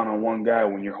lock down on one guy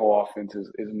when your whole offense is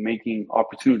making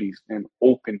opportunities and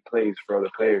open plays for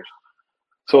other players.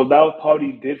 So that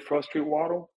probably did frustrate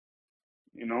Waddle,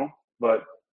 but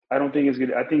I don't think it's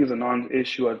good. I think it's a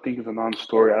non-issue. I think it's a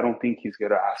non-story. I don't think he's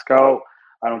going to ask out.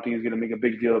 I don't think he's going to make a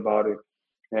big deal about it.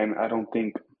 And I don't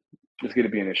think it's going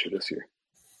to be an issue this year.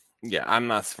 Yeah, I'm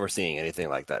not foreseeing anything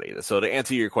like that either. So to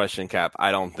answer your question, Cap,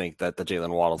 I don't think that the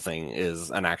Jalen Waddle thing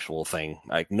is an actual thing.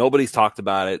 Like, nobody's talked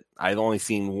about it. I've only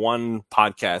seen one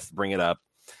podcast bring it up.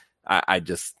 I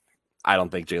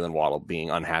don't think Jalen Waddle being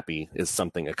unhappy is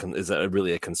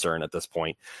really a concern at this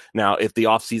point. Now, if the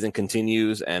offseason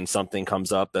continues and something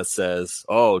comes up that says,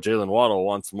 "Oh, Jalen Waddle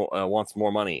wants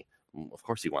more money," of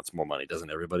course he wants more money.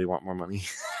 Doesn't everybody want more money?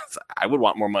 I would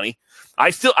want more money. I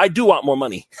do want more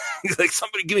money. Like,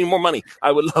 somebody give me more money.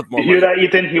 I would love more money. You hear that,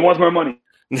 Ethan? He wants more money.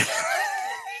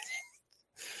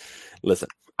 Listen,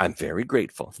 I'm very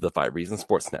grateful to the 5 Reasons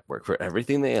Sports Network for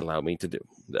everything they allow me to do.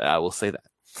 I will say that.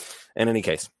 In any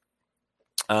case,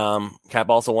 Cap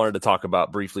also wanted to talk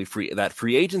about briefly that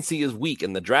free agency is weak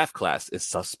and the draft class is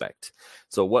suspect.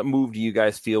 So what move do you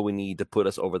guys feel we need to put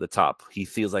us over the top? He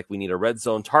feels like we need a red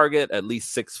zone target, at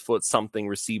least 6 foot something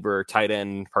receiver, tight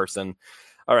end person.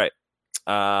 All right.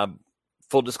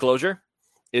 Full disclosure,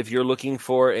 if you're looking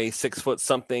for a 6 foot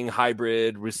something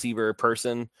hybrid receiver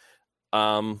person,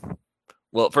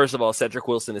 well, first of all, Cedric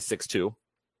Wilson is 6'2",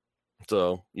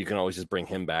 so you can always just bring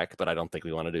him back, but I don't think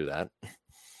we want to do that.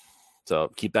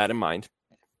 So keep that in mind.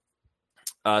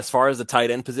 As far as the tight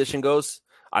end position goes,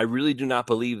 I really do not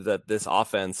believe that this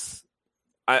offense.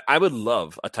 I would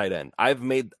love a tight end. I've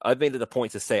made it a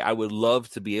point to say I would love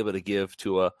to be able to give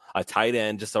to a tight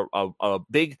end, just a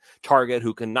big target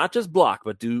who can not just block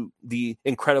but do the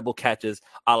incredible catches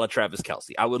a la Travis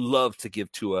Kelce. I would love to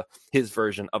give Tua his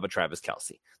version of a Travis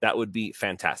Kelce. That would be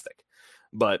fantastic.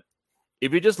 But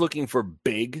if you're just looking for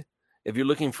big, if you're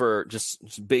looking for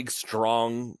just big,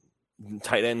 strong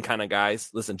tight end kind of guys,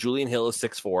 listen, Julian Hill is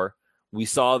 6'4". We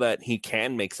saw that he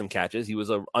can make some catches. He was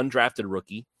an undrafted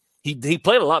rookie. He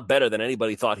played a lot better than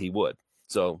anybody thought he would.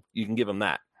 So you can give him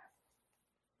that.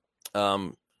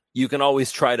 You can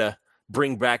always try to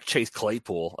bring back Chase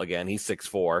Claypool again. He's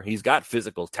 6'4". He's got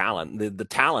physical talent. The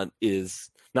talent is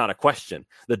not a question.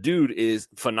 The dude is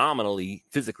phenomenally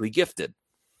physically gifted.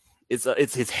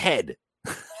 It's his head.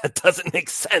 It doesn't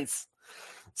make sense.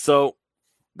 So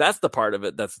that's the part of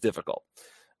it that's difficult.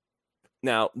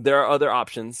 Now, there are other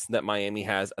options that Miami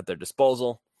has at their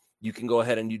disposal. You can go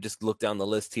ahead and you just look down the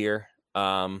list here.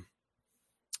 I'm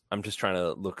just trying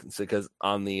to look because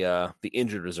on the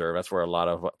injured reserve, that's where a lot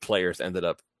of players ended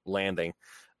up landing.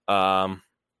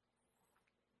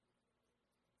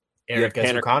 Eric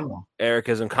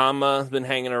Ezukanma has been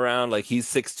hanging around. Like, he's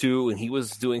 6'2", and he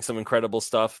was doing some incredible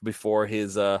stuff before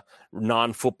his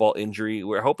non-football injury.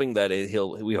 We're hoping that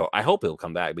I hope he'll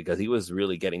come back because he was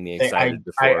really getting me excited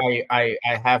before. I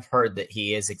have heard that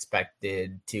he is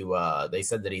expected to. They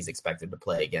said that he's expected to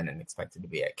play again and expected to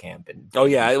be at camp. And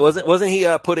wasn't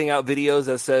he putting out videos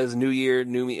that says "New Year,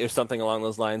 New Me" or something along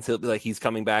those lines? He'll be like he's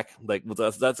coming back. Like,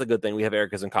 that's a good thing. We have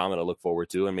Eric Ezukanma to look forward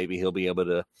to, and maybe he'll be able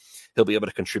to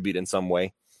contribute in some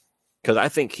way, because I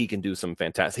think he can do some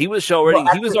fantastic. He was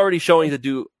already showing to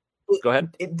do. Go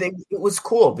ahead. It was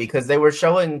cool because they were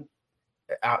showing.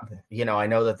 I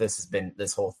know that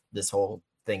this whole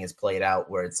thing is played out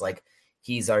where it's like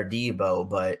he's our Debo,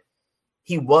 but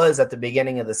he was at the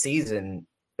beginning of the season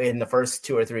in the first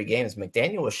 2 or 3 games.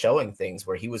 McDaniel was showing things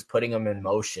where he was putting him in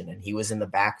motion and he was in the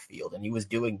backfield and he was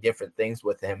doing different things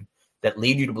with him that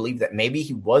lead you to believe that maybe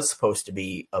he was supposed to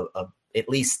be at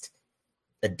least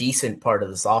a decent part of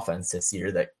this offense this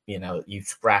year, that, you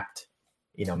scrapped,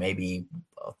 maybe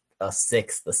a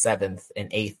 6th, the 7th, and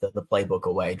 8th of the playbook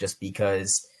away just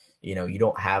because, you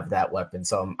don't have that weapon.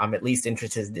 So I'm at least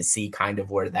interested to see kind of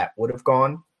where that would have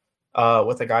gone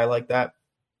with a guy like that.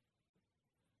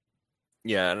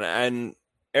 Yeah. And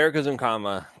Eric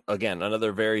Ezukanma, again,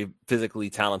 another very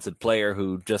physically talented player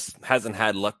who just hasn't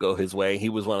had luck go his way. He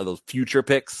was one of those future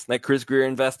picks that Chris Greer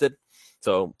invested.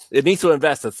 So it needs to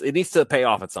invest. It needs to pay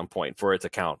off at some point for it to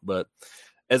count. But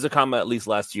Ezukanma, at least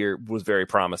last year, was very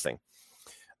promising.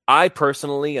 I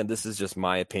personally, and this is just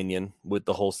my opinion with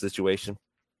the whole situation,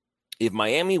 if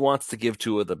Miami wants to give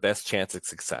Tua the best chance of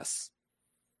success,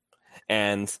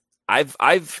 and I've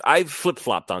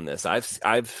flip-flopped on this.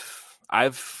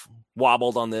 I've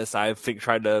wobbled on this. I've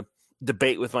tried to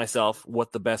debate with myself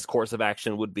what the best course of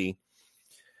action would be.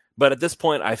 But at this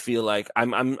point, I feel like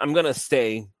I'm going to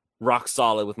stay rock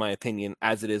solid with my opinion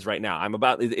as it is right now.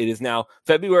 It is now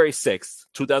February 6th,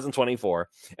 2024,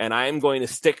 and I am going to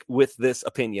stick with this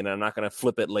opinion, and I'm not going to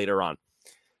flip it later on.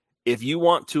 If you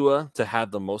want Tua to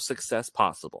have the most success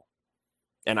possible,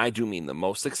 and I do mean the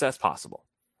most success possible,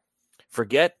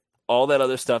 forget all that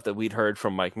other stuff that we'd heard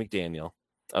from Mike McDaniel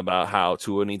about how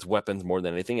Tua needs weapons more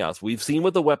than anything else. We've seen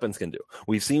what the weapons can do.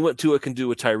 We've seen what Tua can do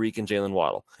with Tyreek and Jalen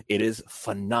Waddle. It is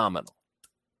phenomenal.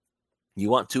 You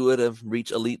want Tua to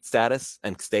reach elite status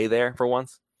and stay there for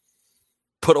once?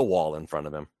 Put a wall in front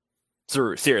of him.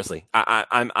 Seriously,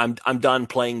 I'm done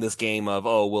playing this game of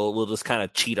we'll just kind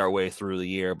of cheat our way through the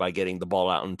year by getting the ball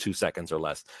out in 2 seconds or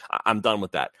less. I'm done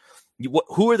with that.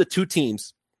 Who are the 2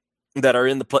 teams that are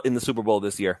in the Super Bowl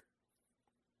this year?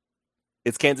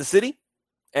 It's Kansas City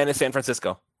and it's San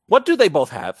Francisco. What do they both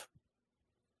have?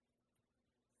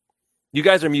 You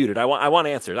guys are muted. I want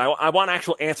answers. I want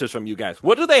actual answers from you guys.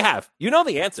 What do they have? You know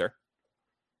the answer.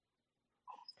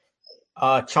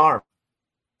 Charm.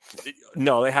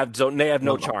 No, they have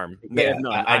no charm. They have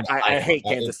none. I hate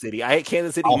Kansas City. I hate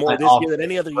Kansas City more this year than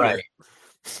any other year.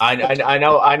 I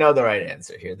know the right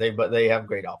answer here. But they have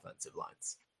great offensive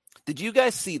lines. Did you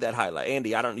guys see that highlight?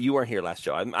 Andy, you weren't here last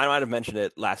show. I might have mentioned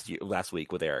it last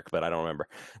week with Eric, but I don't remember.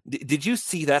 Did you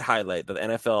see that highlight that the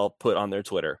NFL put on their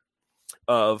Twitter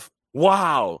of,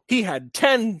 wow, he had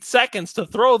 10 seconds to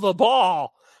throw the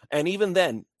ball. And even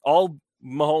then, all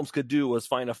Mahomes could do was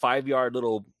find a 5-yard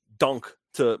little dunk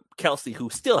to Kelsey, who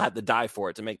still had to dive for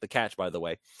it to make the catch, by the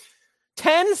way.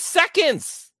 10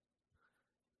 seconds!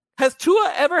 Has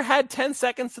Tua ever had 10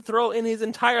 seconds to throw in his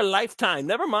entire lifetime?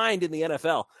 Never mind in the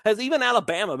NFL. Has even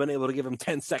Alabama been able to give him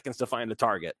 10 seconds to find a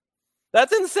target?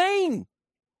 That's insane.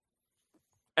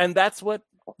 And that's what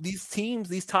these teams,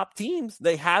 these top teams,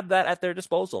 they have that at their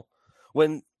disposal.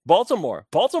 When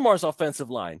Baltimore's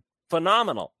offensive line,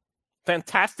 phenomenal,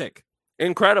 fantastic,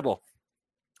 incredible.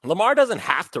 Lamar doesn't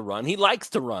have to run. He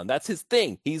likes to run. That's his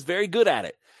thing. He's very good at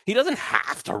it. He doesn't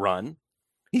have to run.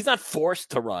 He's not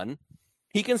forced to run.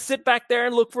 He can sit back there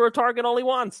and look for a target all he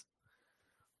wants.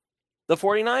 The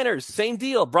 49ers, same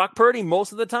deal. Brock Purdy,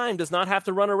 most of the time, does not have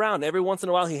to run around. Every once in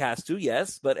a while, he has to,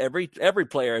 yes, but every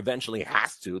player eventually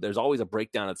has to. There's always a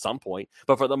breakdown at some point.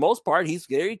 But for the most part, he's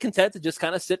very content to just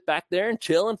kind of sit back there and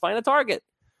chill and find a target.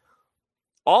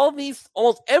 Almost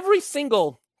every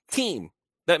single team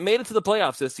that made it to the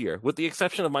playoffs this year, with the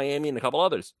exception of Miami and a couple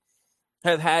others,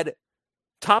 have had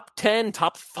top 10,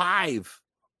 top 5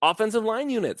 offensive line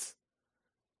units.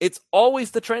 It's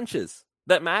always the trenches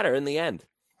that matter in the end.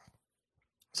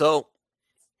 So,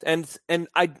 and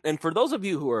for those of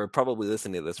you who are probably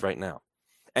listening to this right now,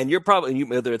 and you're probably,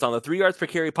 whether it's on the 3 yards per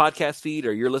carry podcast feed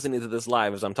or you're listening to this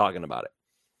live as I'm talking about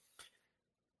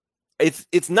it,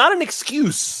 it's not an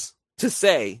excuse to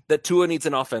say that Tua needs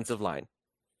an offensive line.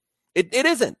 It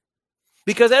isn't,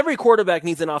 because every quarterback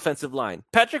needs an offensive line.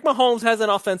 Patrick Mahomes has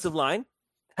an offensive line.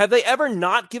 Have they ever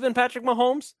not given Patrick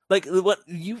Mahomes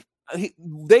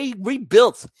they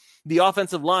rebuilt the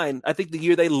offensive line, I think the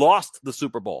year they lost the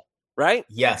Super Bowl, right?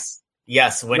 Yes.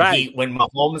 When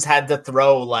Mahomes had to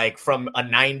throw like from a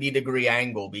 90-degree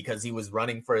angle because he was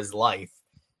running for his life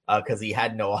because he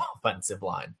had no offensive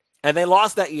line. And they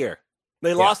lost that year.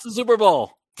 They lost the Super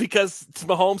Bowl because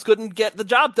Mahomes couldn't get the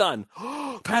job done.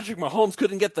 Patrick Mahomes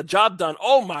couldn't get the job done.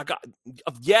 Oh my God.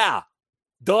 Yeah.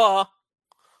 Duh.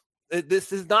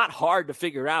 This is not hard to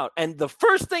figure out. And the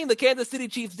first thing the Kansas City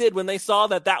Chiefs did when they saw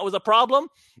that was a problem,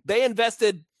 they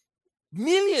invested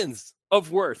millions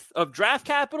worth of draft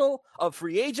capital, of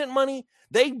free agent money.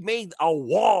 They made a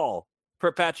wall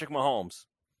for Patrick Mahomes.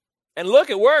 And look,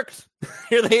 it worked.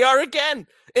 Here they are again,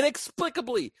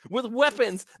 inexplicably, with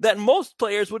weapons that most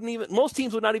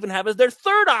teams would not even have as their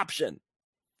third option.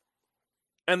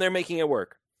 And they're making it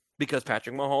work because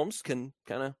Patrick Mahomes can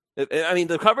kind of,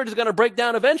 the coverage is going to break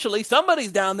down eventually.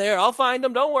 Somebody's down there. I'll find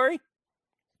them. Don't worry.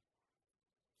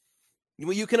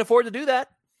 You can afford to do that.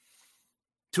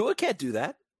 Tua can't do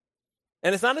that.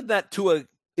 And it's not that Tua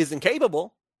is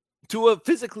incapable. Tua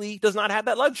physically does not have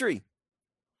that luxury.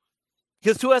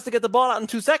 Because Tua has to get the ball out in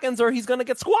 2 seconds or he's going to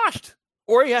get squashed.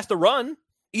 Or he has to run.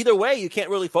 Either way, you can't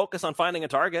really focus on finding a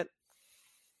target.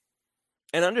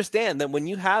 And understand that when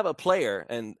you have a player,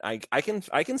 and I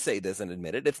can say this and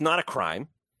admit it, it's not a crime.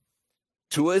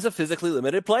 Tua is a physically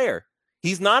limited player.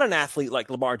 He's not an athlete like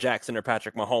Lamar Jackson or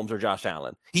Patrick Mahomes or Josh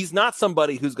Allen. He's not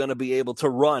somebody who's going to be able to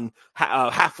run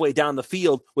halfway down the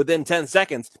field within 10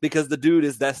 seconds because the dude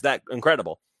is that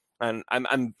incredible. And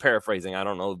I'm paraphrasing. I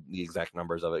don't know the exact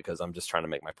numbers of it because I'm just trying to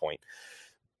make my point.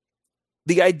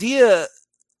 The idea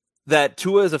that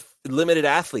Tua is a limited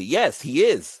athlete, yes, he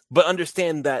is. But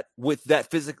understand that with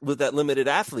that limited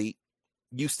athlete,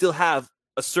 you still have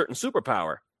a certain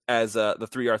superpower, as the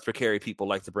 3 yards per carry people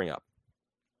like to bring up.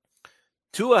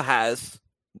 Tua has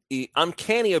the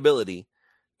uncanny ability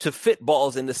to fit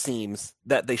balls into seams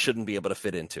that they shouldn't be able to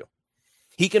fit into.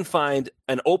 He can find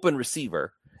an open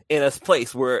receiver in a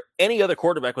place where any other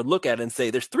quarterback would look at it and say,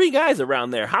 there's 3 guys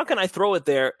around there. How can I throw it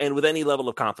there and with any level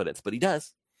of confidence? But he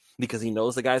does, because he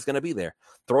knows the guy's going to be there.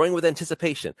 Throwing with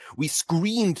anticipation. We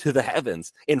screamed to the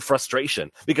heavens in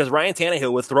frustration because Ryan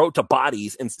Tannehill would throw to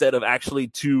bodies instead of actually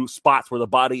to spots where the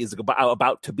body is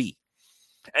about to be.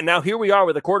 And now here we are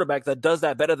with a quarterback that does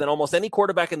that better than almost any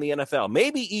quarterback in the NFL,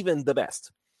 maybe even the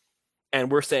best.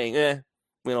 And we're saying,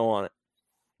 we don't want it.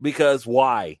 Because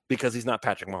why? Because he's not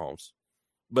Patrick Mahomes.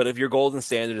 But if your golden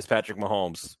standard is Patrick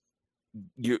Mahomes,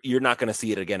 you're not going to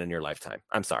see it again in your lifetime.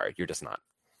 I'm sorry. You're just not.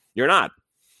 You're not.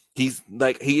 He's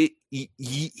like, he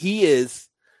is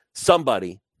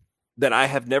somebody that I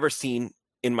have never seen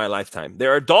in my lifetime.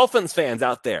 There are Dolphins fans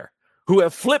out there who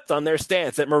have flipped on their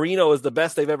stance that Marino is the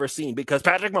best they've ever seen because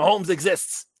Patrick Mahomes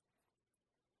exists.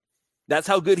 That's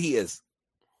how good he is.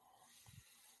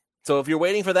 So if you're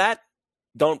waiting for that,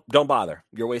 don't bother.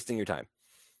 You're wasting your time.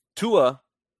 Tua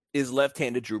is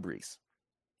left-handed Drew Brees.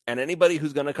 And anybody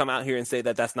who's going to come out here and say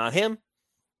that that's not him,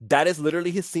 that is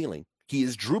literally his ceiling. He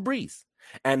is Drew Brees.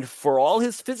 And for all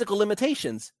his physical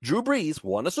limitations, Drew Brees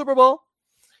won a Super Bowl.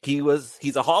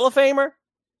 He's a Hall of Famer,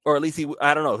 or at least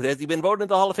I don't know. Has he been voted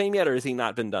into the Hall of Fame yet, or has he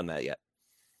not been done that yet?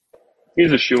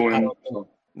 He's a shoo-in.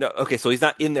 No, okay, so he's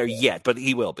not in there yet, but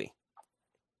he will be.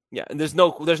 Yeah, and there's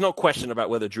no question about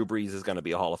whether Drew Brees is going to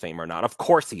be a Hall of Famer or not. Of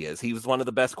course he is. He was one of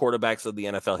the best quarterbacks of the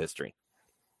NFL history.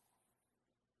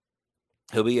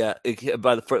 He'll be,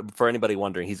 for anybody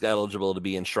wondering, he's eligible to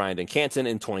be enshrined in Canton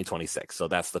in 2026. So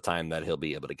that's the time that he'll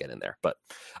be able to get in there. But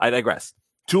I digress.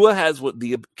 Tua has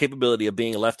the capability of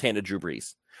being a left-handed Drew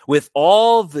Brees with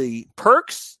all the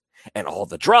perks and all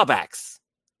the drawbacks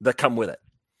that come with it.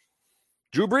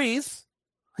 Drew Brees,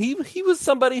 he was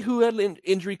somebody who had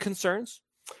injury concerns.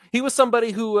 He was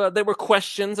somebody who there were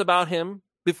questions about him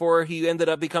before he ended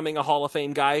up becoming a Hall of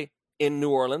Fame guy in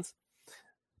New Orleans.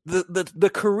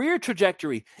 The career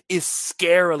trajectory is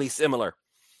scarily similar.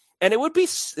 And it would be,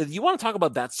 you want to talk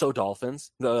about that so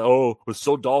Dolphins? With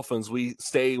so Dolphins, we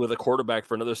stay with a quarterback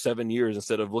for another 7 years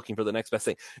instead of looking for the next best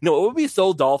thing. No, it would be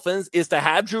so Dolphins is to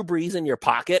have Drew Brees in your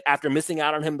pocket after missing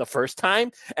out on him the first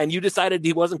time, and you decided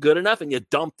he wasn't good enough, and you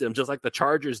dumped him just like the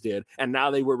Chargers did, and now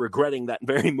they were regretting that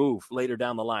very move later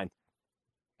down the line.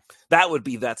 That would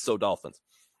be that's so Dolphins.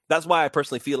 That's why I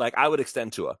personally feel like I would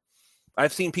extend Tua.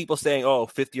 I've seen people saying,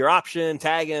 fifth-year option,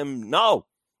 tag him. No,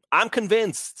 I'm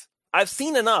convinced. I've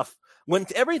seen enough. When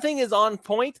everything is on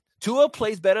point, Tua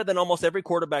plays better than almost every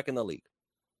quarterback in the league.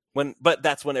 But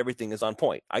that's when everything is on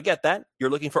point. I get that. You're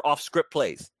looking for off-script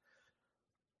plays.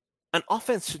 An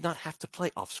offense should not have to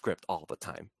play off-script all the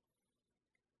time.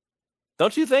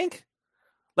 Don't you think?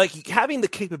 Like, having the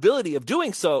capability of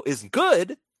doing so is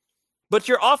good, but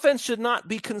your offense should not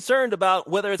be concerned about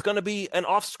whether it's going to be an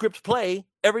off-script play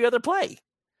every other play.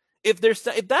 If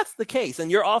that's the case, and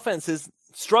your offense is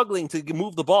struggling to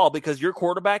move the ball because your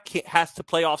quarterback has to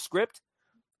play off script,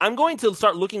 I'm going to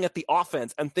start looking at the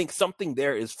offense and think something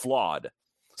there is flawed.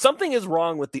 Something is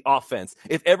wrong with the offense.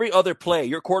 If every other play,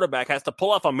 your quarterback has to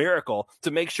pull off a miracle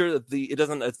to make sure that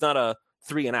it's not a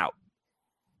 3 and out.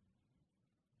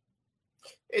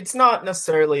 It's not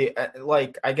necessarily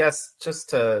I guess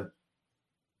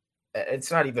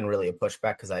it's not even really a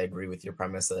pushback because I agree with your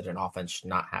premise that an offense should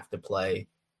not have to play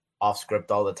off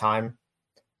script all the time.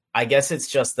 I guess it's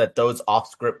just that those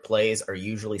off-script plays are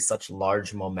usually such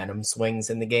large momentum swings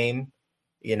in the game.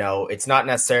 You know, it's not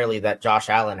necessarily that Josh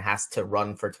Allen has to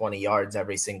run for 20 yards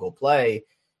every single play,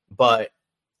 but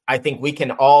I think we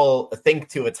can all think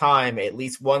to a time at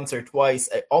least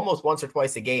almost once or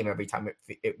twice a game every time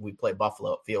we play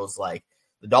Buffalo. It feels like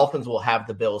the Dolphins will have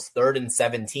the Bills 3rd and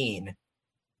 17,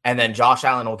 and then Josh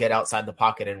Allen will get outside the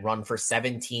pocket and run for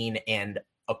 17 and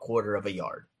a quarter of a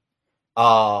yard.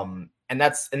 And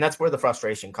that's where the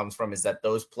frustration comes from, is that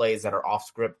those plays that are off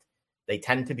script, they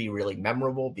tend to be really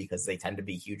memorable because they tend to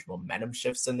be huge momentum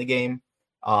shifts in the game.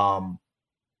 But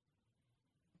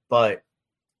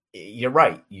you're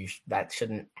right. That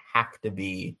shouldn't have to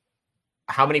be.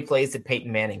 How many plays did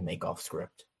Peyton Manning make off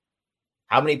script?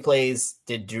 How many plays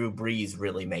did Drew Brees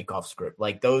really make off script?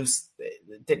 Like, those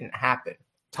didn't happen.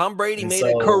 Tom Brady made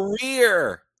a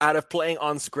career out of playing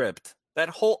on script. That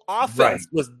whole offense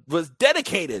was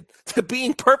dedicated to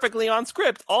being perfectly on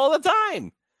script all the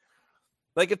time.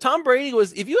 Like,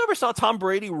 if you ever saw Tom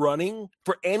Brady running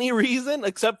for any reason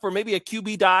except for maybe a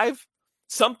QB dive,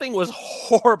 something was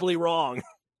horribly wrong.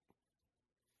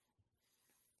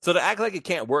 So to act like it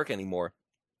can't work anymore,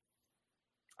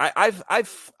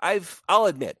 I'll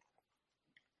admit,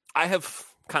 I have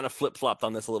kind of flip-flopped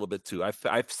on this a little bit too.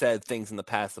 I've said things in the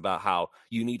past about how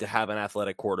you need to have an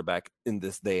athletic quarterback in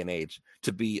this day and age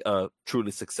to be a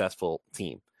truly successful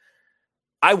team.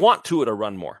 I want Tua to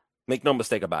run more. Make no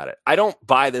mistake about it. I don't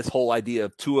buy this whole idea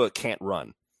of Tua can't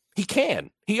run. He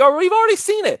can. We've already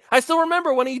seen it. I still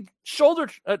remember when he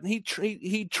trucked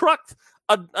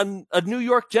a New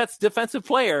York Jets defensive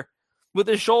player with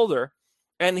his shoulder,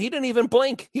 and he didn't even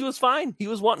blink. He was fine. He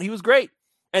was great.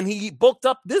 And he bulked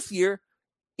up this year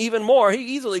even more. He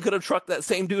easily could have trucked that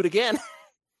same dude again.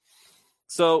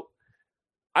 So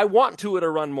I want Tua to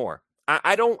run more.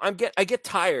 I get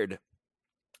tired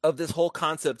of this whole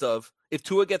concept of if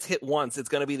Tua gets hit once, it's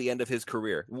going to be the end of his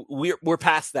career. We're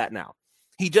past that now.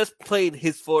 He just played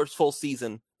his first full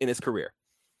season in his career.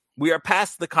 We are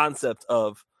past the concept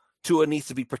of Tua needs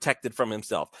to be protected from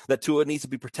himself, that Tua needs to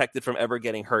be protected from ever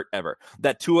getting hurt ever,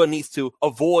 that Tua needs to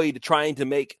avoid trying to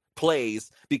make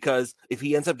plays because if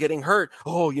he ends up getting hurt,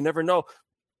 you never know.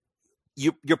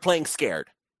 You're playing scared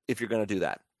if you're going to do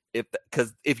that.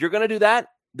 Because if you're going to do that,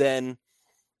 then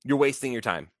you're wasting your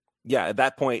time. yeah, at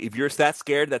that point, if you're that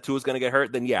scared that Tua's going to get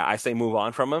hurt, then yeah, I say move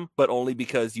on from him, but only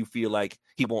because you feel like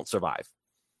he won't survive.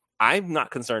 I'm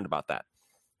not concerned about that.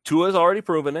 Tua's already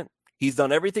proven it. He's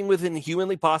done everything within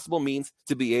humanly possible means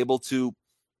to be able to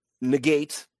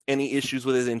negate any issues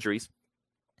with his injuries.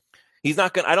 He's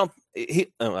not going to, I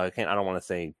don't want to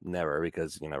say never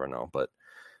because you never know, but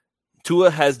Tua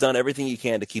has done everything he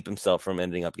can to keep himself from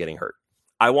ending up getting hurt.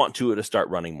 I want Tua to start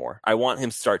running more. I want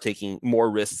him to start taking more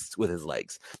risks with his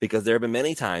legs because there have been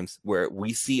many times where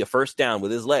we see a first down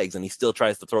with his legs and he still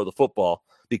tries to throw the football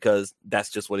because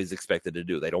that's just what he's expected to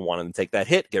do. They don't want him to take that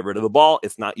hit, get rid of the ball.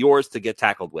 It's not yours to get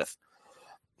tackled with.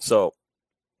 So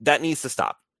that needs to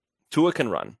stop. Tua can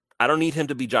run. I don't need him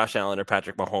to be Josh Allen or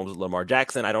Patrick Mahomes or Lamar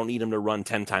Jackson. I don't need him to run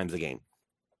 10 times a game.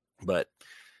 But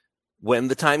when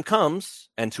the time comes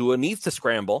and Tua needs to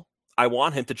scramble, I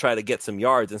want him to try to get some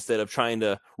yards instead of trying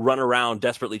to run around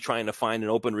desperately trying to find an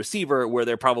open receiver where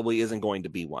there probably isn't going to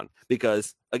be one.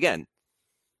 Because, again,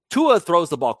 Tua throws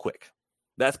the ball quick.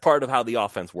 That's part of how the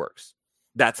offense works.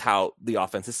 That's how the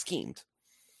offense is schemed.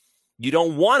 You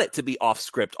don't want it to be off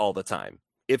script all the time.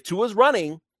 If Tua's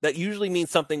running, that usually means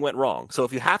something went wrong. So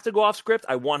if you have to go off script,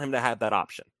 I want him to have that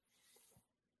option.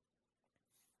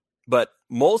 But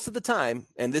most of the time,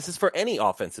 and this is for any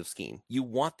offensive scheme, you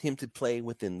want him to play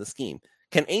within the scheme.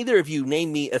 Can either of you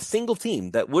name me a single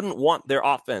team that wouldn't want their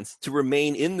offense to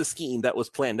remain in the scheme that was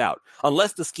planned out?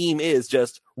 Unless the scheme is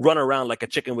just run around like a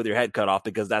chicken with your head cut off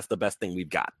because that's the best thing we've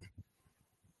got.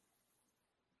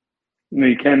 No,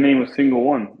 you can't name a single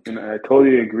one. And I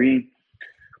totally agree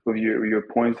with your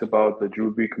points about the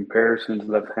Drew Brees comparisons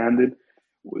left-handed.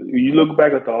 You look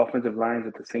back at the offensive lines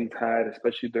that the Saints had,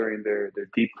 especially during their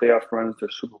deep playoff runs, their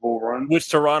Super Bowl runs. Which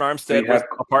Teron Armstead was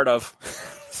a part of.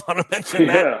 Just want to mention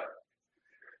that. Yeah.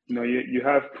 You know, you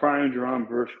have prime Jerome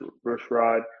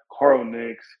Bushrod, Carl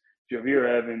Nicks, Javier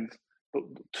Evans,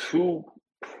 two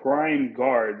prime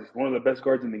guards, one of the best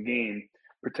guards in the game,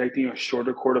 protecting a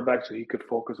shorter quarterback so he could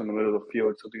focus on the middle of the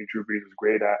field, something Drew Brees was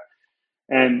great at.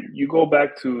 And you go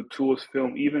back to Tua's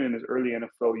film, even in his early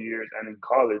NFL years and in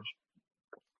college,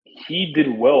 he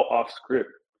did well off script.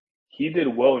 He did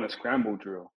well in a scramble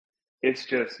drill. It's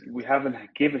just we haven't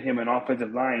given him an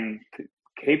offensive line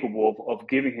capable of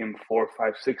giving him 4,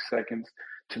 5, 6 seconds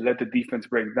to let the defense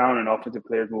break down and offensive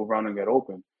players move around and get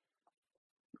open.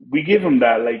 We give him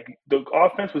that. Like the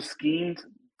offense was schemed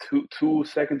 2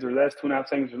 seconds or less, 2.5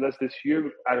 seconds or less this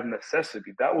year out of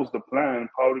necessity. That was the plan,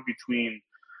 probably between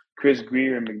Chris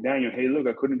Greer and McDaniel. Hey, look,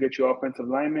 I couldn't get you offensive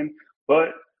linemen, but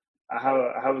I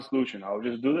have a solution. I'll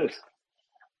just do this.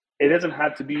 It doesn't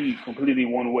have to be completely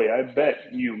one way. I bet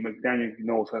you McDaniel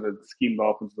knows how to scheme the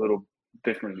offense a little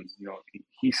differently. You know,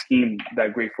 he schemed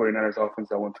that great 49ers offense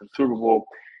that went to the Super Bowl.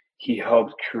 He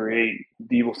helped create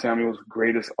Deebo Samuel's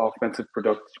greatest offensive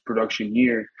production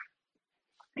year.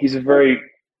 He's a very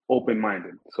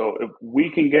open-minded. So if we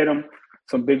can get him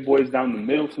some big boys down the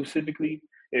middle specifically,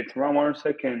 if Ron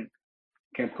Armstead can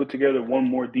put together one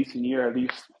more decent year, at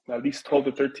least 12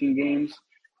 to 13 games,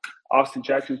 Austin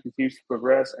Jackson continues to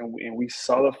progress, and we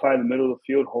solidify the middle of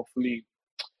the field. Hopefully,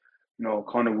 you know,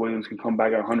 Connor Williams can come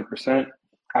back at 100%.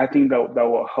 I think that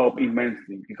will help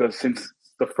immensely because since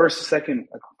the first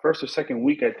or second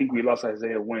week, I think we lost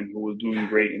Isaiah Wynn, who was doing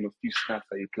great in the few snaps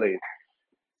that he played.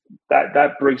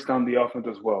 That breaks down the offense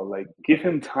as well. Like, give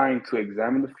him time to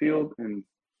examine the field, and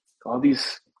all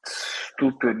these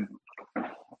stupid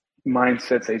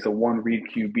mindsets that he's a one-read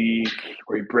QB,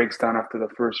 where he breaks down after the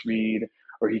first read,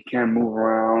 or he can't move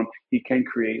around, he can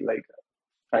create, like,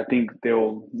 I think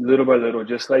they'll, little by little,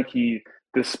 just like he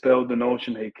dispelled the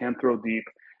notion that he can't throw deep,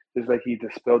 just like he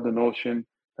dispelled the notion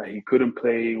that he couldn't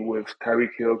play with Tyreek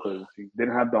Hill because he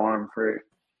didn't have the arm for it.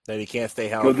 That he can't stay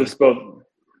healthy. He'll dispel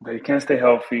that he can't stay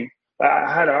healthy.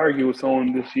 I had to argue with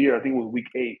someone this year, I think it was week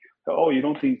 8, that, oh, you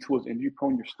don't think Tua's injury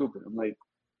prone, you're stupid. I'm like,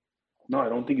 no, I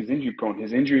don't think he's injury prone.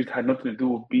 His injuries had nothing to do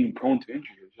with being prone to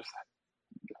injury. It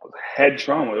was head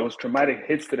trauma. It was traumatic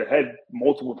hits to the head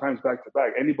multiple times back to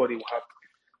back. Anybody will have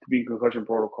to be in concussion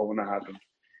protocol when that happens.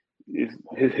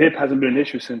 His hip hasn't been an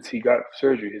issue since he got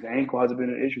surgery. His ankle hasn't been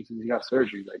an issue since he got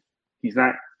surgery. Like, he's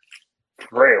not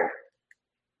frail,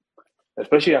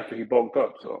 especially after he bulked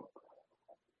up. So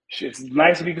it's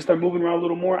nice if he can start moving around a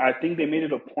little more. I think they made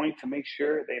it a point to make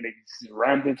sure they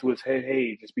rammed into his head,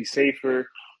 hey, just be safer.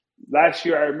 Last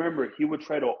year, I remember he would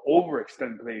try to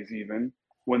overextend plays even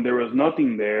when there was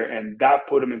nothing there, and that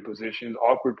put him in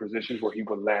awkward positions where he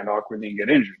would land awkwardly and get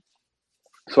injured.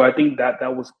 So I think that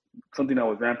was something that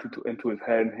was ramped into his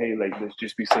head. Hey, like, let's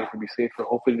just be safer, be safer.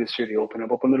 Hopefully this year they open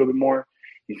up a little bit more.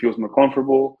 He feels more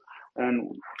comfortable,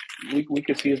 and we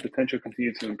can see his potential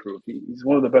continue to improve. He's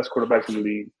one of the best quarterbacks in the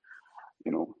league.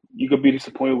 You could be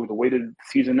disappointed with the way the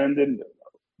season ended.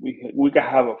 We could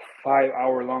have a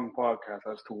 5-hour-long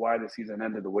podcast as to why the season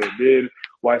ended the way it did,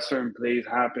 why certain plays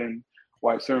happened,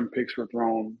 why certain picks were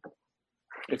thrown.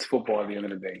 It's football at the end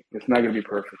of the day. It's not going to be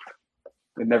perfect.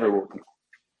 It never will be.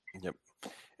 Yep.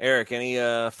 Eric, any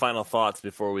final thoughts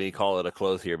before we call it a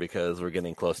close here, because we're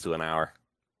getting close to an hour?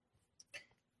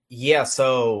 Yeah,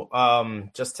 so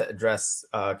just to address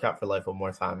Cap for Life one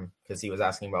more time, because he was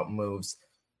asking about moves.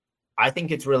 I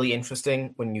think it's really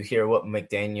interesting when you hear what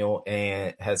McDaniel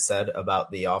has said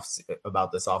about this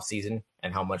offseason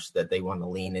and how much that they want to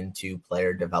lean into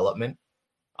player development.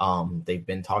 They've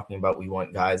been talking about we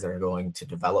want guys that are going to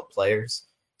develop players.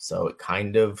 So it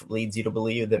kind of leads you to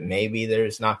believe that maybe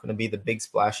there's not going to be the big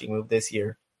splashy move this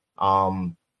year,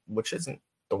 which isn't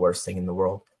the worst thing in the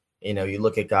world. You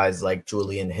look at guys like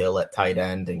Julian Hill at tight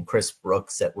end and Chris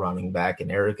Brooks at running back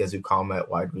and Eric Ezukama at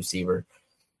wide receiver.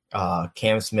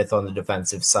 Cam Smith on the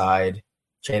defensive side,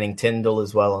 Channing Tindall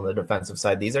as well on the defensive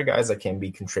side. These are guys that can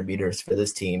be contributors for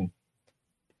this team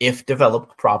if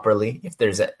developed properly. If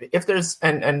there's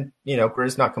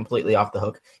Grier's not completely off the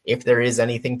hook. If there is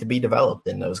anything to be developed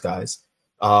in those guys,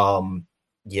 and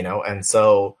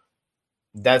so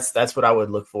that's what I would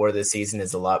look for this season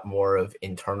is a lot more of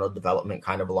internal development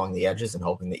kind of along the edges and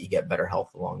hoping that you get better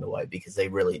health along the way, because they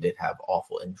really did have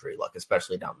awful injury luck,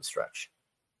 especially down the stretch.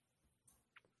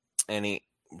 Any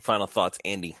final thoughts,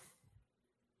 Andy?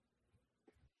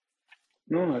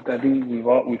 No, I think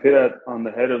we've hit it on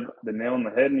the head of the nail on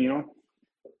the head, and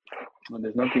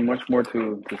there's nothing much more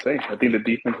to say. I think the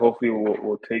defense hopefully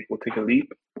will take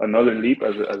another leap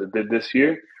as it did this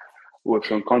year with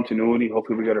some continuity.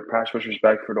 Hopefully we get our pass rushers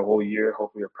back for the whole year.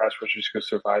 Hopefully our pass rushers could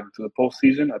survive into the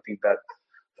postseason. I think that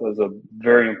was a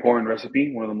very important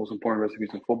recipe. One of the most important recipes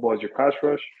in football is your pass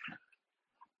rush.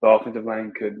 The offensive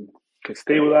line could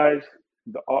stabilize.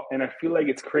 And I feel like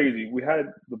it's crazy. We had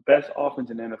the best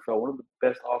offense in the NFL, one of the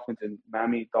best offense in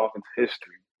Miami Dolphins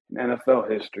history, in NFL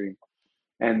history.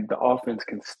 And the offense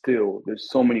can still, there's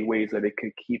so many ways that it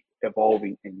could keep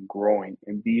evolving and growing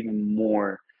and be even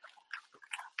more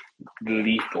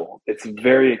lethal. It's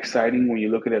very exciting when you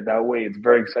look at it that way. It's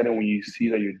very exciting when you see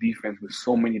that your defense with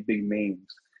so many big names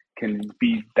can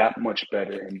be that much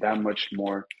better and that much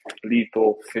more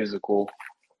lethal, physical,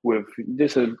 with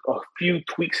just a few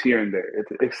tweaks here and there.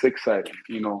 It's exciting.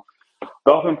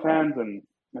 Dolphin fans and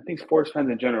I think sports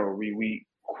fans in general, we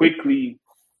quickly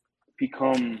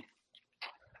become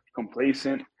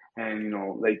complacent and,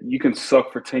 like you can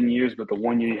suck for 10 years, but the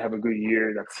 1 year you have a good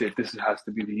year, that's it. This has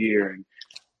to be the year. And,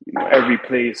 every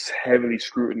play is heavily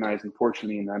scrutinized,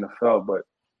 unfortunately, in the NFL. But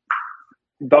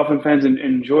Dolphin fans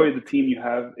enjoy the team you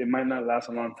have. It might not last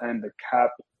a long time. The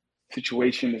cap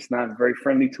situation is not very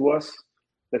friendly to us.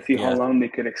 Let's see how long they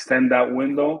could extend that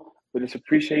window. But just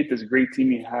appreciate this great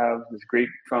team you have, this great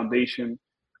foundation.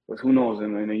 But who knows,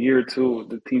 in a year or two,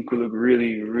 the team could look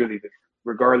really, really different,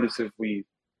 regardless if we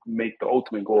make the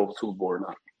ultimate goal of the Super Bowl or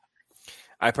not.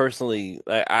 I personally,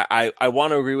 I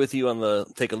want to agree with you on the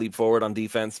take a leap forward on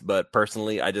defense, but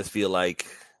personally, I just feel like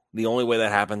the only way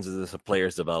that happens is if the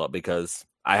players develop, because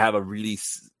I have a really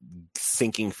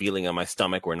sinking feeling in my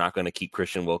stomach we're not going to keep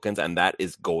Christian Wilkins, and that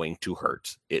is going to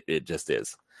hurt. It just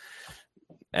is.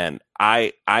 And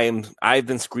I've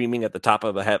been screaming at the top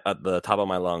of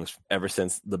my lungs ever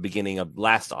since the beginning of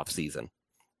last offseason,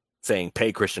 saying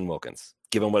pay Christian Wilkins,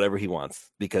 give him whatever he wants,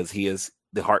 because he is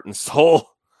the heart and soul.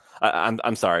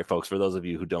 I'm sorry, folks, for those of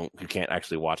you who can't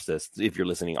actually watch this, if you're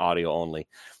listening audio only,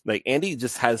 like Andy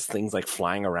just has things like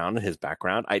flying around in his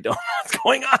background. I don't know what's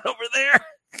going on over there.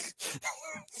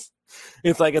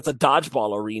 It's like it's a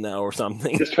dodgeball arena or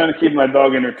something. Just trying to keep my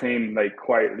dog entertained, like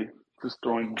quietly, just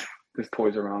throwing his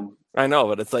toys around. I know,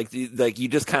 but it's like you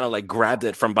just kind of like grabbed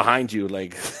it from behind you,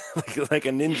 like a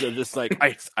ninja, just like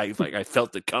I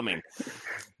felt it coming.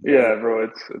 Yeah, bro,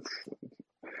 it's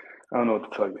I don't know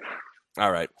what to tell you. All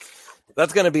right.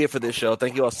 That's going to be it for this show.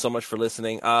 Thank you all so much for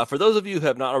listening. For those of you who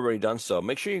have not already done so,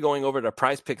 make sure you're going over to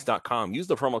prizepicks.com. Use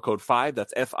the promo code 5,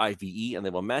 that's FIVE, and they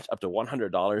will match up to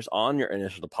 $100 on your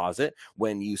initial deposit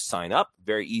when you sign up.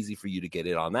 Very easy for you to get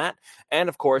in on that. And,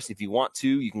 of course, if you want to,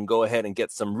 you can go ahead and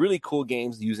get some really cool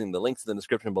games using the links in the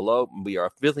description below. We are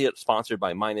affiliate sponsored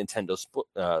by My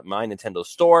Nintendo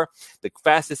Store, the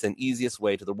fastest and easiest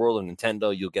way to the world of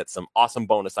Nintendo. You'll get some awesome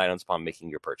bonus items upon making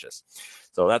your purchase.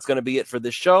 So that's going to be it for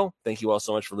this show. Thank you all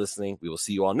so much for listening. We will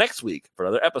see you all next week for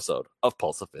another episode of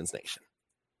Pulse of Fins Nation.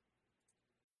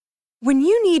 When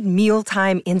you need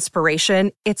mealtime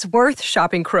inspiration, it's worth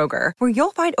shopping Kroger, where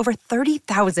you'll find over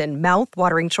 30,000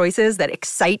 mouth-watering choices that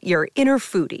excite your inner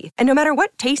foodie. And no matter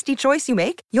what tasty choice you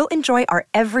make, you'll enjoy our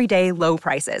everyday low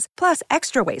prices, plus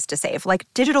extra ways to save, like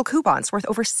digital coupons worth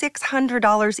over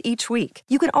 $600 each week.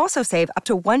 You can also save up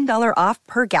to $1 off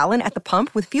per gallon at the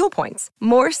pump with fuel points.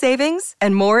 More savings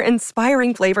and more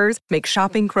inspiring flavors make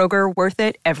shopping Kroger worth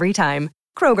it every time.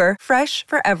 Kroger, fresh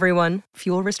for everyone.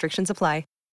 Fuel restrictions apply.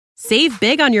 Save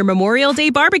big on your Memorial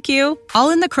Day barbecue, all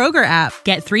in the Kroger app.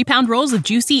 Get 3-pound rolls of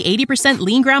juicy 80%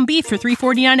 lean ground beef for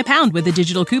 $3.49 a pound with a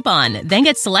digital coupon. Then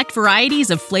get select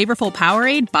varieties of flavorful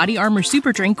Powerade, Body Armor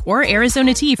Super Drink, or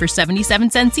Arizona tea for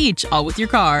 77 cents each, all with your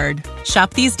card.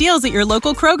 Shop these deals at your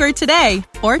local Kroger today,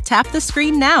 or tap the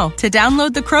screen now to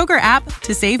download the Kroger app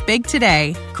to save big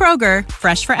today. Kroger,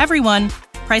 fresh for everyone.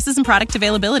 Prices and product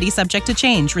availability subject to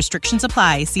change. Restrictions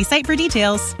apply. See site for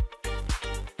details.